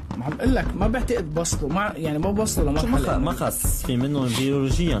ما عم بقول لك ما بعتقد بوصلوا ما يعني ما بوصلوا لمرحلة ما خص في منهم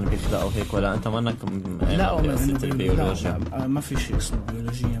بيولوجيا بيخلقوا هيك ولا أنت منك لا بيولوجيا ما في شيء اسمه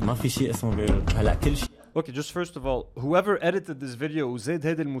بيولوجيا ما في شيء اسمه بيولوجيا هلا كل شيء. Okay, just first of all, whoever edited this video وزاد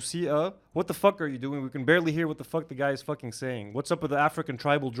هيدا الموسيقى, what the fuck are you doing? We can barely hear what the fuck the guy is fucking saying. What's up with the African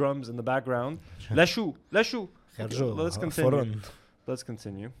tribal drums in the background? لا شو let's continue. Let's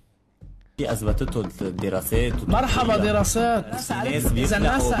continue. اثبتته الدراسات مرحبا دراسات.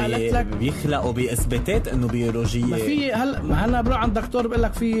 ناس بيخلقوا باثباتات انه بيولوجيه. ما في هلا بروح عند دكتور بقول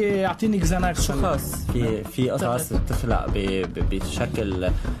لك في يعطيني كزاناكس. شو خاص في قصص بتخلق بشكل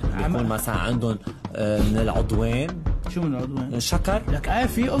بيكون مثلا عندهم من العضوين. شو من العضوين؟ شكر لك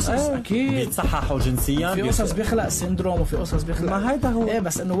في قصص اكيد بيتصححوا جنسيا. في قصص بيخلق سيندروم وفي قصص بيخلق ما هيدا هو.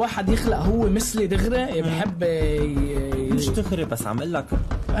 بس انه واحد يخلق هو مثلي دغري بحب مش دغري بس عم اقول لك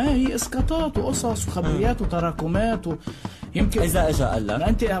هي اسقاطات وقصص وخبريات وتراكمات يمكن اذا اجى قال لك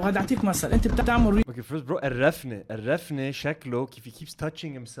انت بدي اعطيك مثل انت بتعمل Okay, first bro, الرفنة شكله كيف he keeps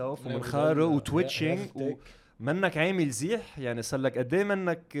touching himself ومنخاره وتويتشينج منك عامل زيح يعني صار لك قد ايه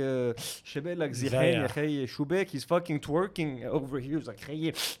منك شبه لك زيحين يا خيي شو بك he's fucking twerking over here like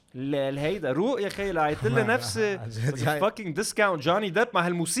خيي الهيدا روق يا خيي لعيت لي نفسي fucking discount جوني ديب مع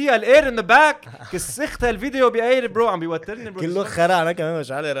هالموسيقى الاير ان ذا باك كسخت هالفيديو باير برو عم بيوترني برو كله خرا انا كمان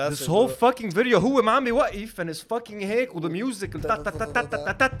مش على راسي this whole fucking video هو ما عم بيوقف and is fucking هيك وذا ميوزك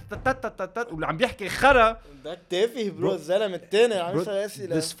واللي عم بيحكي خرا ده تافه برو الزلمه الثاني عم يسال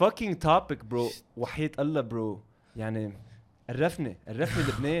اسئله this fucking topic bro وحياة الله برو يعني الرفنة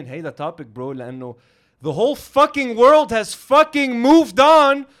لبنان هيدا topic bro لأنه the whole fucking world has fucking moved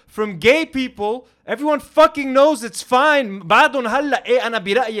on from gay people. Everyone fucking knows it's fine. بعدهم هلا ايه انا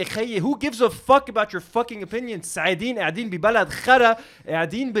برأيي خيي who gives a fuck about your fucking opinions. سعيدين قاعدين ببلد خرا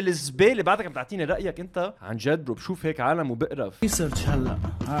قاعدين بالزبالة بعدك عم تعطيني رأيك انت عن جد برو بشوف هيك عالم وبقرف. ريسيرش هلا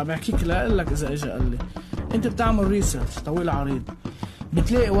بحكيك لاقول لك اذا اجى قال لي انت بتعمل ريسيرش طويل عريض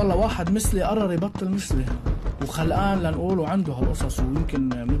بتلاقي والله واحد مثلي قرر يبطل مثلي وخلقان لنقول وعنده هالقصص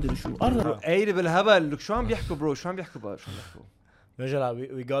ويمكن مدري شو قرر قايل بالهبل شو عم بيحكوا برو شو عم بيحكوا رجع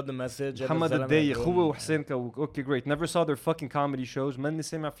we got the message. محمد الدايخ هو وحسين كاووك. Okay great never saw their fucking comedy shows مني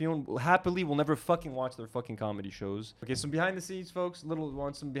سامع فيهم happily will never fucking watch their fucking comedy shows. Okay some behind the scenes folks little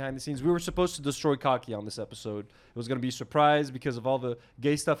want some behind the scenes. We were supposed to destroy Kaki on this episode. It was going to be a surprise because of all the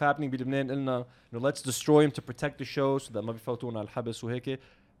gay stuff happening بلبنان قلنا let's destroy him to protect the show so that ما بيفوتونا على الحبس وهيك.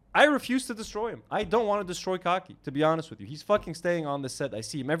 I refuse to destroy him. I don't want to destroy Kaki, to be honest with you. He's fucking staying on the set. I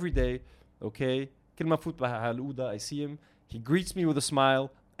see him every day, okay? كل ما فوت بهالأوضة I see him. He greets me with a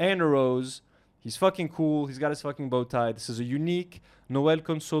smile and a rose. He's fucking cool. He's got his fucking bow tie. This is a unique Noel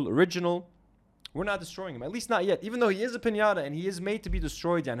Consul original. We're not destroying him, at least not yet. Even though he is a piñata and he is made to be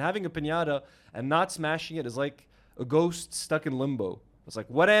destroyed, and having a piñata and not smashing it is like a ghost stuck in limbo. It's like,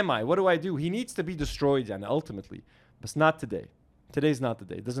 what am I? What do I do? He needs to be destroyed, and ultimately. But not today. Today's not the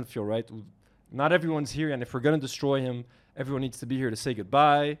day. It doesn't feel right. Not everyone's here, and if we're gonna destroy him, everyone needs to be here to say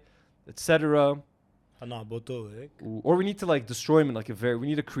goodbye, etc. Or we need to like destroy him in like we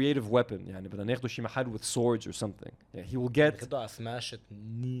need a creative weapon. يعني بدنا ناخده شي محل with swords or something. Yeah, he will get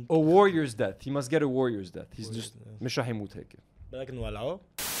a warrior's death. He must get a warrior's death. He's just مش رح يموت هيك. بدك نولعه.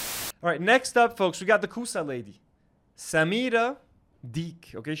 All right, next up, folks, we got the COUSSA lady, Samira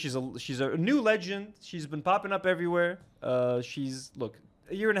Deek. Okay, she's a new legend. She's been popping up everywhere. Look,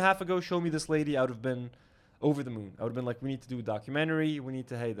 a year and a half ago, show me this lady, I would have been over the moon. I would have been like, we need to do a documentary. We need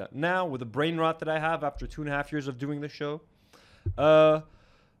to hey that. Now, with the brain rot that I have after 2.5 years of doing this show,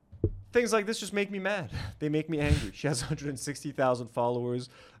 things like this just make me mad. They make me angry. She has 160,000 followers.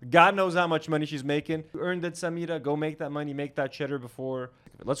 God knows how much money she's making. You earned it, Samira. Go make that money. Make that cheddar before.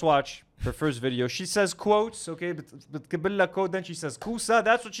 Let's watch her first video. She says quotes, okay? بتكبر لها quote. Then she says COUSSA.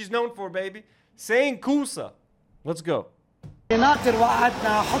 That's what she's known for, baby. Saying COUSSA. Let's go. ناطر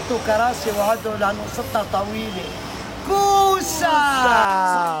وقعدنا حطوا كراسي وقعدوا لأنه قصتنا طويلة. COUSSA.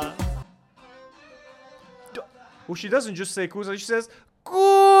 Well, she doesn't just say COUSSA. She says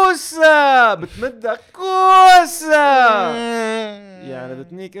COUSSA. بتمدها COUSSA. يعني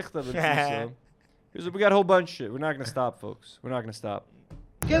بتنيك اختها بالكوسة. We got a whole bunch of shit. We're not gonna stop, folks. We're not gonna stop.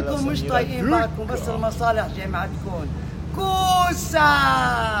 كلكم مش طايقين بالكم بس المصالح جامعتكم. COUSSA.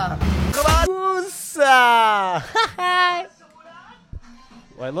 COUSSA.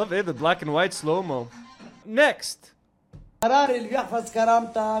 Well, I love the black and white slow-mo. Next. قرار اللي بيحفظ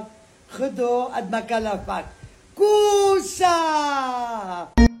كرامتك خده قد ما كلفك. COUSSA.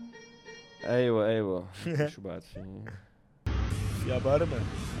 ايوه شو بعد في يا برمن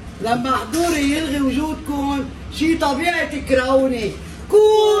لما حضوري يلغي وجودكم شي طبيعي تكرهوني.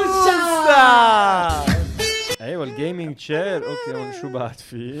 COUSSA. ايوه الجيمنج تشير. اوكي هون شو بعد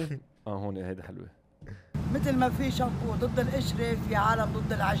في هون هيدا حلوه. مثل ما في شامبو ضد القشره في عالم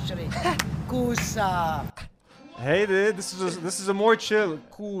ضد العشره. COUSSA. هيدا this is a more chill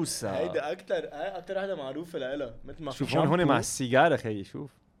COUSSA. هيدا اكثر وحده معروفه لها مثل ما شوف هون مع السيجاره خيي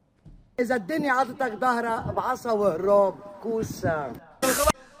شوف. اذا الدنيا عطتك ظهرها بعصا وهروب. COUSSA.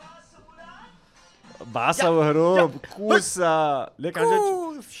 بعصا وهروب COUSSA. ليك عن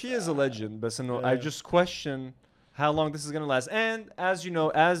جد she is a legend بس انه I just question how long this is gonna last. And as you know,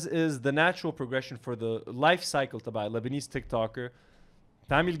 as is the natural progression for the life cycle تبع Lebanese TikToker,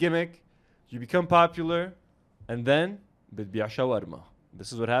 تعمل gimmick, you become popular, and then بتبيع شاورما.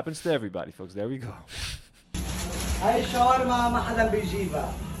 This is what happens to everybody, folks. There we go. هاي الشاورما ما حدا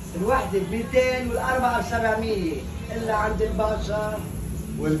بيجيبها. الوحدة ب200 والأربعة ب700 إلا عند الباشا.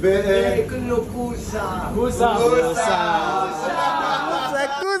 والباقي كله COUSSA.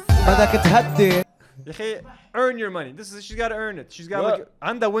 بدك تهدي. يا أخي earn your money. She's got to earn it. She's got like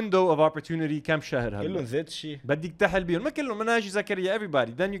عندها window of opportunity كم شهر هلا. كلهم زيت شيء. بدك تحل بيهم. ما كلهم من ناجي زكريا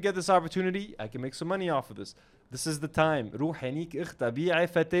everybody. Then you get this opportunity. I can make some money off of this. This is the time. روح هنيك اختها بيعي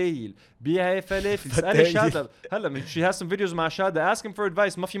فتايل بيعي فلافل. اسألي شادة هلا she has some videos مع شادة. Ask him for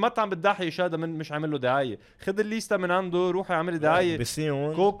advice. ما في مطعم بتضحي شادة من مش عامل له دعاية. خذ الليستا من عنده روحي اعملي دعاية.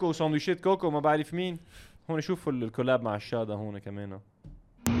 بسيون. كوكو ساندويشات كوكو ما بعرف مين. هون شوفوا الكولاب مع الشادة هون كمان.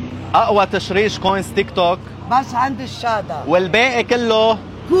 اقوى تشريش كوينز تيك توك بس عند الشادة والباقي كله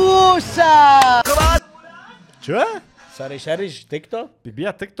COUSSA. شو؟ صار يشرج تيك توك؟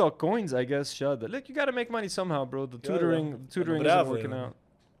 بيبيع تيك توك coins I guess شادة. Look you gotta make money somehow bro. The tutoring isn't working out.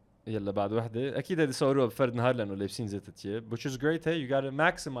 يلا بعد وحدة أكيد هيدي صوروها بفرد نهار لأنه لابسين زيت التياب. Which is great. Hey you gotta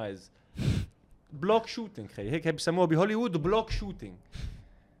maximize block shooting خي. هيك بسموها بهوليوود block shooting.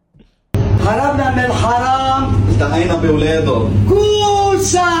 هربنا من الحرام التقينا بولاده.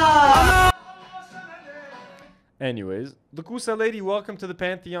 COUSSA. Anyways, the COUSSA lady, welcome to the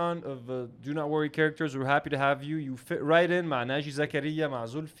pantheon of do not worry characters. We're happy to have you. You fit right in مع ناجي زكريا مع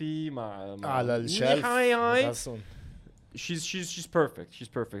زولفي مع على الشلف. She's perfect. She's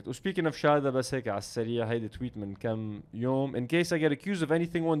perfect. وspeaking of شادة بس هيك على السريع هيدا tweet من كم يوم. In case I get accused of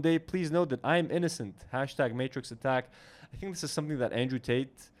anything one day, please know that I am innocent. #Matrix Attack. I think this is something that Andrew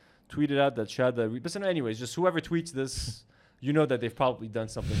Tate tweeted out that Shada. But anyways, just whoever tweets this, you know that they've probably done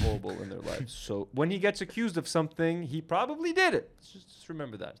something horrible in their lives. So when he gets accused of something, he probably did it. Just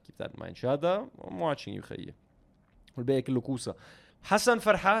remember that. Keep that in mind. Shada, I'm watching you, خيي. والباقي كله كوسة. Hassan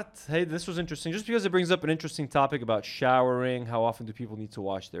Farhat. Hey, this was interesting. Just because it brings up an interesting topic about showering. How often do people need to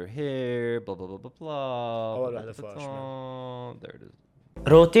wash their hair? Blah blah blah blah blah. There it is.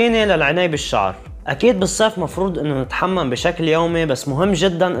 روتيني للعناية بالشعر. أكيد بالصيف مفروض إنه نتحمم بشكل يومي بس مهم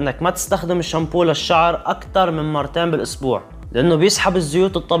جدا إنك ما تستخدم الشامبو للشعر أكتر من مرتين بالأسبوع لأنه بيسحب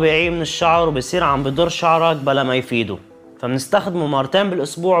الزيوت الطبيعية من الشعر وبيصير عم بضر شعرك بلا ما يفيده. فبنستخدمه مرتين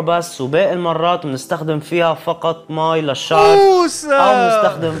بالأسبوع بس وباقي المرات بنستخدم فيها فقط ماي للشعر أو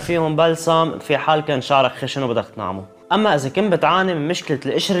بنستخدم فيهم بلسم في حال كان شعرك خشن وبدك تنعمه. أما إذا كنت بتعاني من مشكلة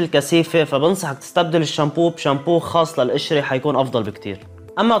القشرة الكثيفة فبنصحك تستبدل الشامبو بشامبو خاص للقشرة حيكون أفضل بكتير.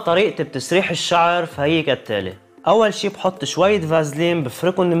 أما طريقتي بتسريح الشعر فهي كالتالي. أول شي بحط شوية فازلين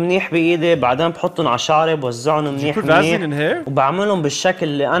بفركن منيح بإيدي بعدين بحطن على شعري بوزعن منيح وبعملهم بالشكل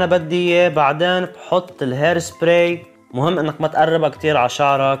اللي أنا بدي إياه بعدين بحط الهير سبراي. مهم إنك ما تقربها كتير على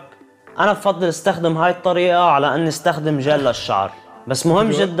شعرك. أنا بفضل استخدم هاي الطريقة على إني استخدم جل للشعر بس مهم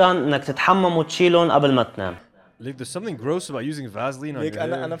جدا إنك تتحمم وتشيلهم قبل ما تنام. Like, there's something gross about using Vaseline on ليك your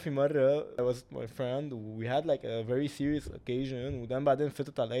hair. انا في مره I was with my friend we had like a very serious occasion ودان بعدين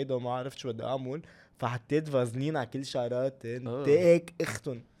فتت على الايد وما عرفت شو بدي اعمل فحطيت فازلين على كل شعراتي تيك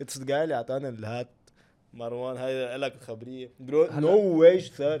اختن اتس الجاي اللي اعطاني الهات مروان هاي لك الخبريه برو نو واي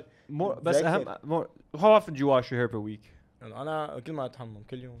صار بس اهم how often do you wash your hair per week? انا كل ما اتحمم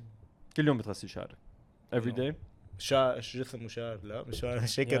كل يوم بتغسل شعرك every day? جسم وشعر لا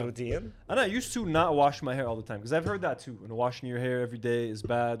مش شكل روتين. And I used to not wash my hair all the time because I've heard that too. And washing your hair every day is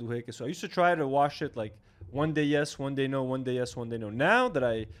bad. So I used to try to wash it like one day yes, one day no, one day yes, one day no. Now that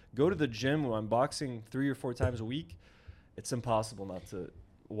I go to the gym or I'm boxing 3 or 4 times a week, it's impossible not to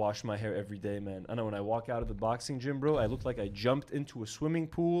wash my hair every day, man. I know when I walk out of the boxing gym, bro, I look like I jumped into a swimming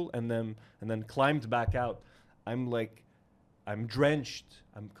pool and then climbed back out. I'm drenched.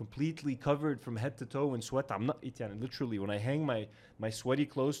 I'm completely covered from head to toe in sweat. I'm not eating. Literally, when I hang my sweaty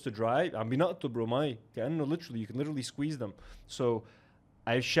clothes to dry, I'm not bro. Literally, you can literally squeeze them. So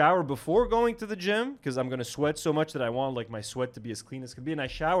I shower before going to the gym because I'm gonna sweat so much that I want like my sweat to be as clean as can be, and I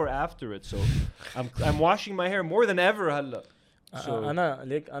shower after it. So I'm washing my hair more than ever. So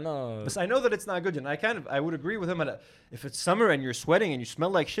but I know that it's not good, and I would agree with him. If it's summer and you're sweating and you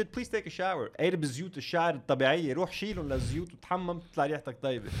smell like shit, please take a shower. قارب الزيوت الشعر الطبيعية روح شيلهم للزيوت وتحمم تطلع ريحتك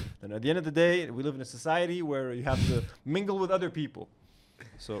طيبة. And at the end of the day, we live in a society where you have to mingle with other people.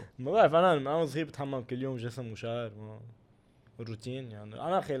 So ما بعرف أنا صغير بتحمم كل يوم جسم وشعر روتين يعني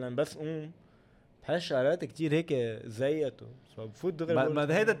أنا أخي بس بحس شعرات كتير هيك زيته فبفوت دغري.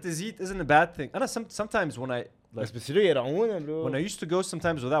 ما هيدا التزييت isn't a bad thing. أنا sometimes when I when I used to go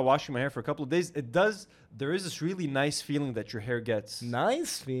sometimes without washing my hair for a couple of days, there is this really nice feeling that your hair gets.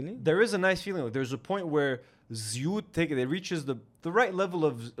 Nice feeling? There is a nice feeling. Like there's a point where ziyut it reaches the right level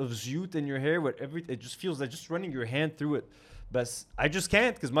of ziyut in your hair where it just feels like just running your hand through it. But I just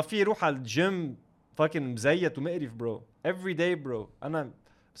can't because ما في روح على الجيم fucking مزيت ومقرف bro. Every day bro.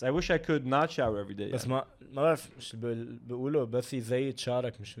 I wish I could not shower every day. بس ما بعرف شو بيقولوا بس يزيت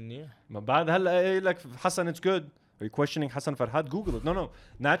شعرك مش منيح. ما بعد هلا قايل لك حسن it's good. Are you questioning Hassan Farhad? Google it. No.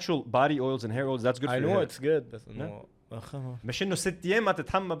 Natural body oils and hair oils, that's good for you. I know it's good بس مش انه 6 ايام ما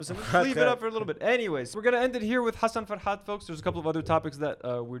تتحمى بس leave it up for a little bit. Anyways, we're gonna end it here with Hassan Farhad, folks. There's a couple of other topics that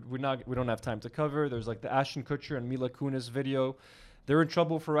we don't have time to cover. There's like the Ashton Kutcher and Mila Kunis video. They're in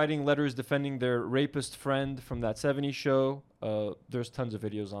trouble for writing letters defending their rapist friend from that 70s show. There's tons of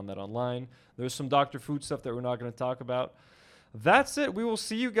videos on that online. There's some Dr. Food stuff that we're not going to talk about. That's it. We will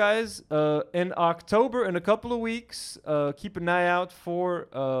see you guys in October in a couple of weeks. Keep an eye out for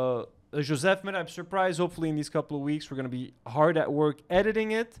Joseph Min. I'm surprised. Hopefully in these couple of weeks we're going to be hard at work editing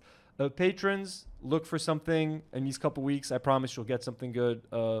it. Patrons, look for something in these couple of weeks. I promise you'll get something good.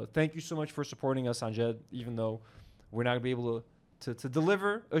 Thank you so much for supporting us, Anjed, even though we're not going to be able to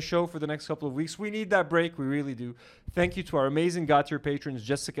deliver a show for the next couple of weeks. We need that break. We really do. Thank you to our amazing God-tier patrons,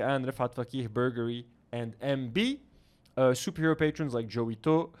 Jessica Ann, Rifat Fakih, Burgery, and MB. Superhero patrons like Joey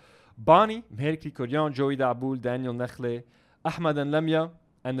To, Bonnie, Mherki Koryan, Joey Daboul, Daniel Nekhle, Ahmad and Lamia,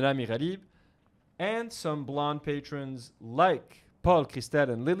 and Rami Gharib. And some blonde patrons like Paul,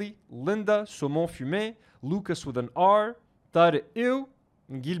 Christelle, and Lily, Linda, Saumon Fumé, Lucas with an R, Tariq Ew,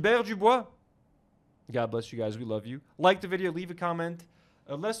 and Gilbert Dubois. God bless you guys. We love you. Like the video. Leave a comment.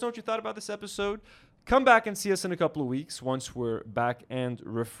 Let us know what you thought about this episode. Come back and see us in a couple of weeks once we're back and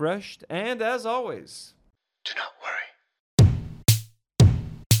refreshed. And as always, do not worry.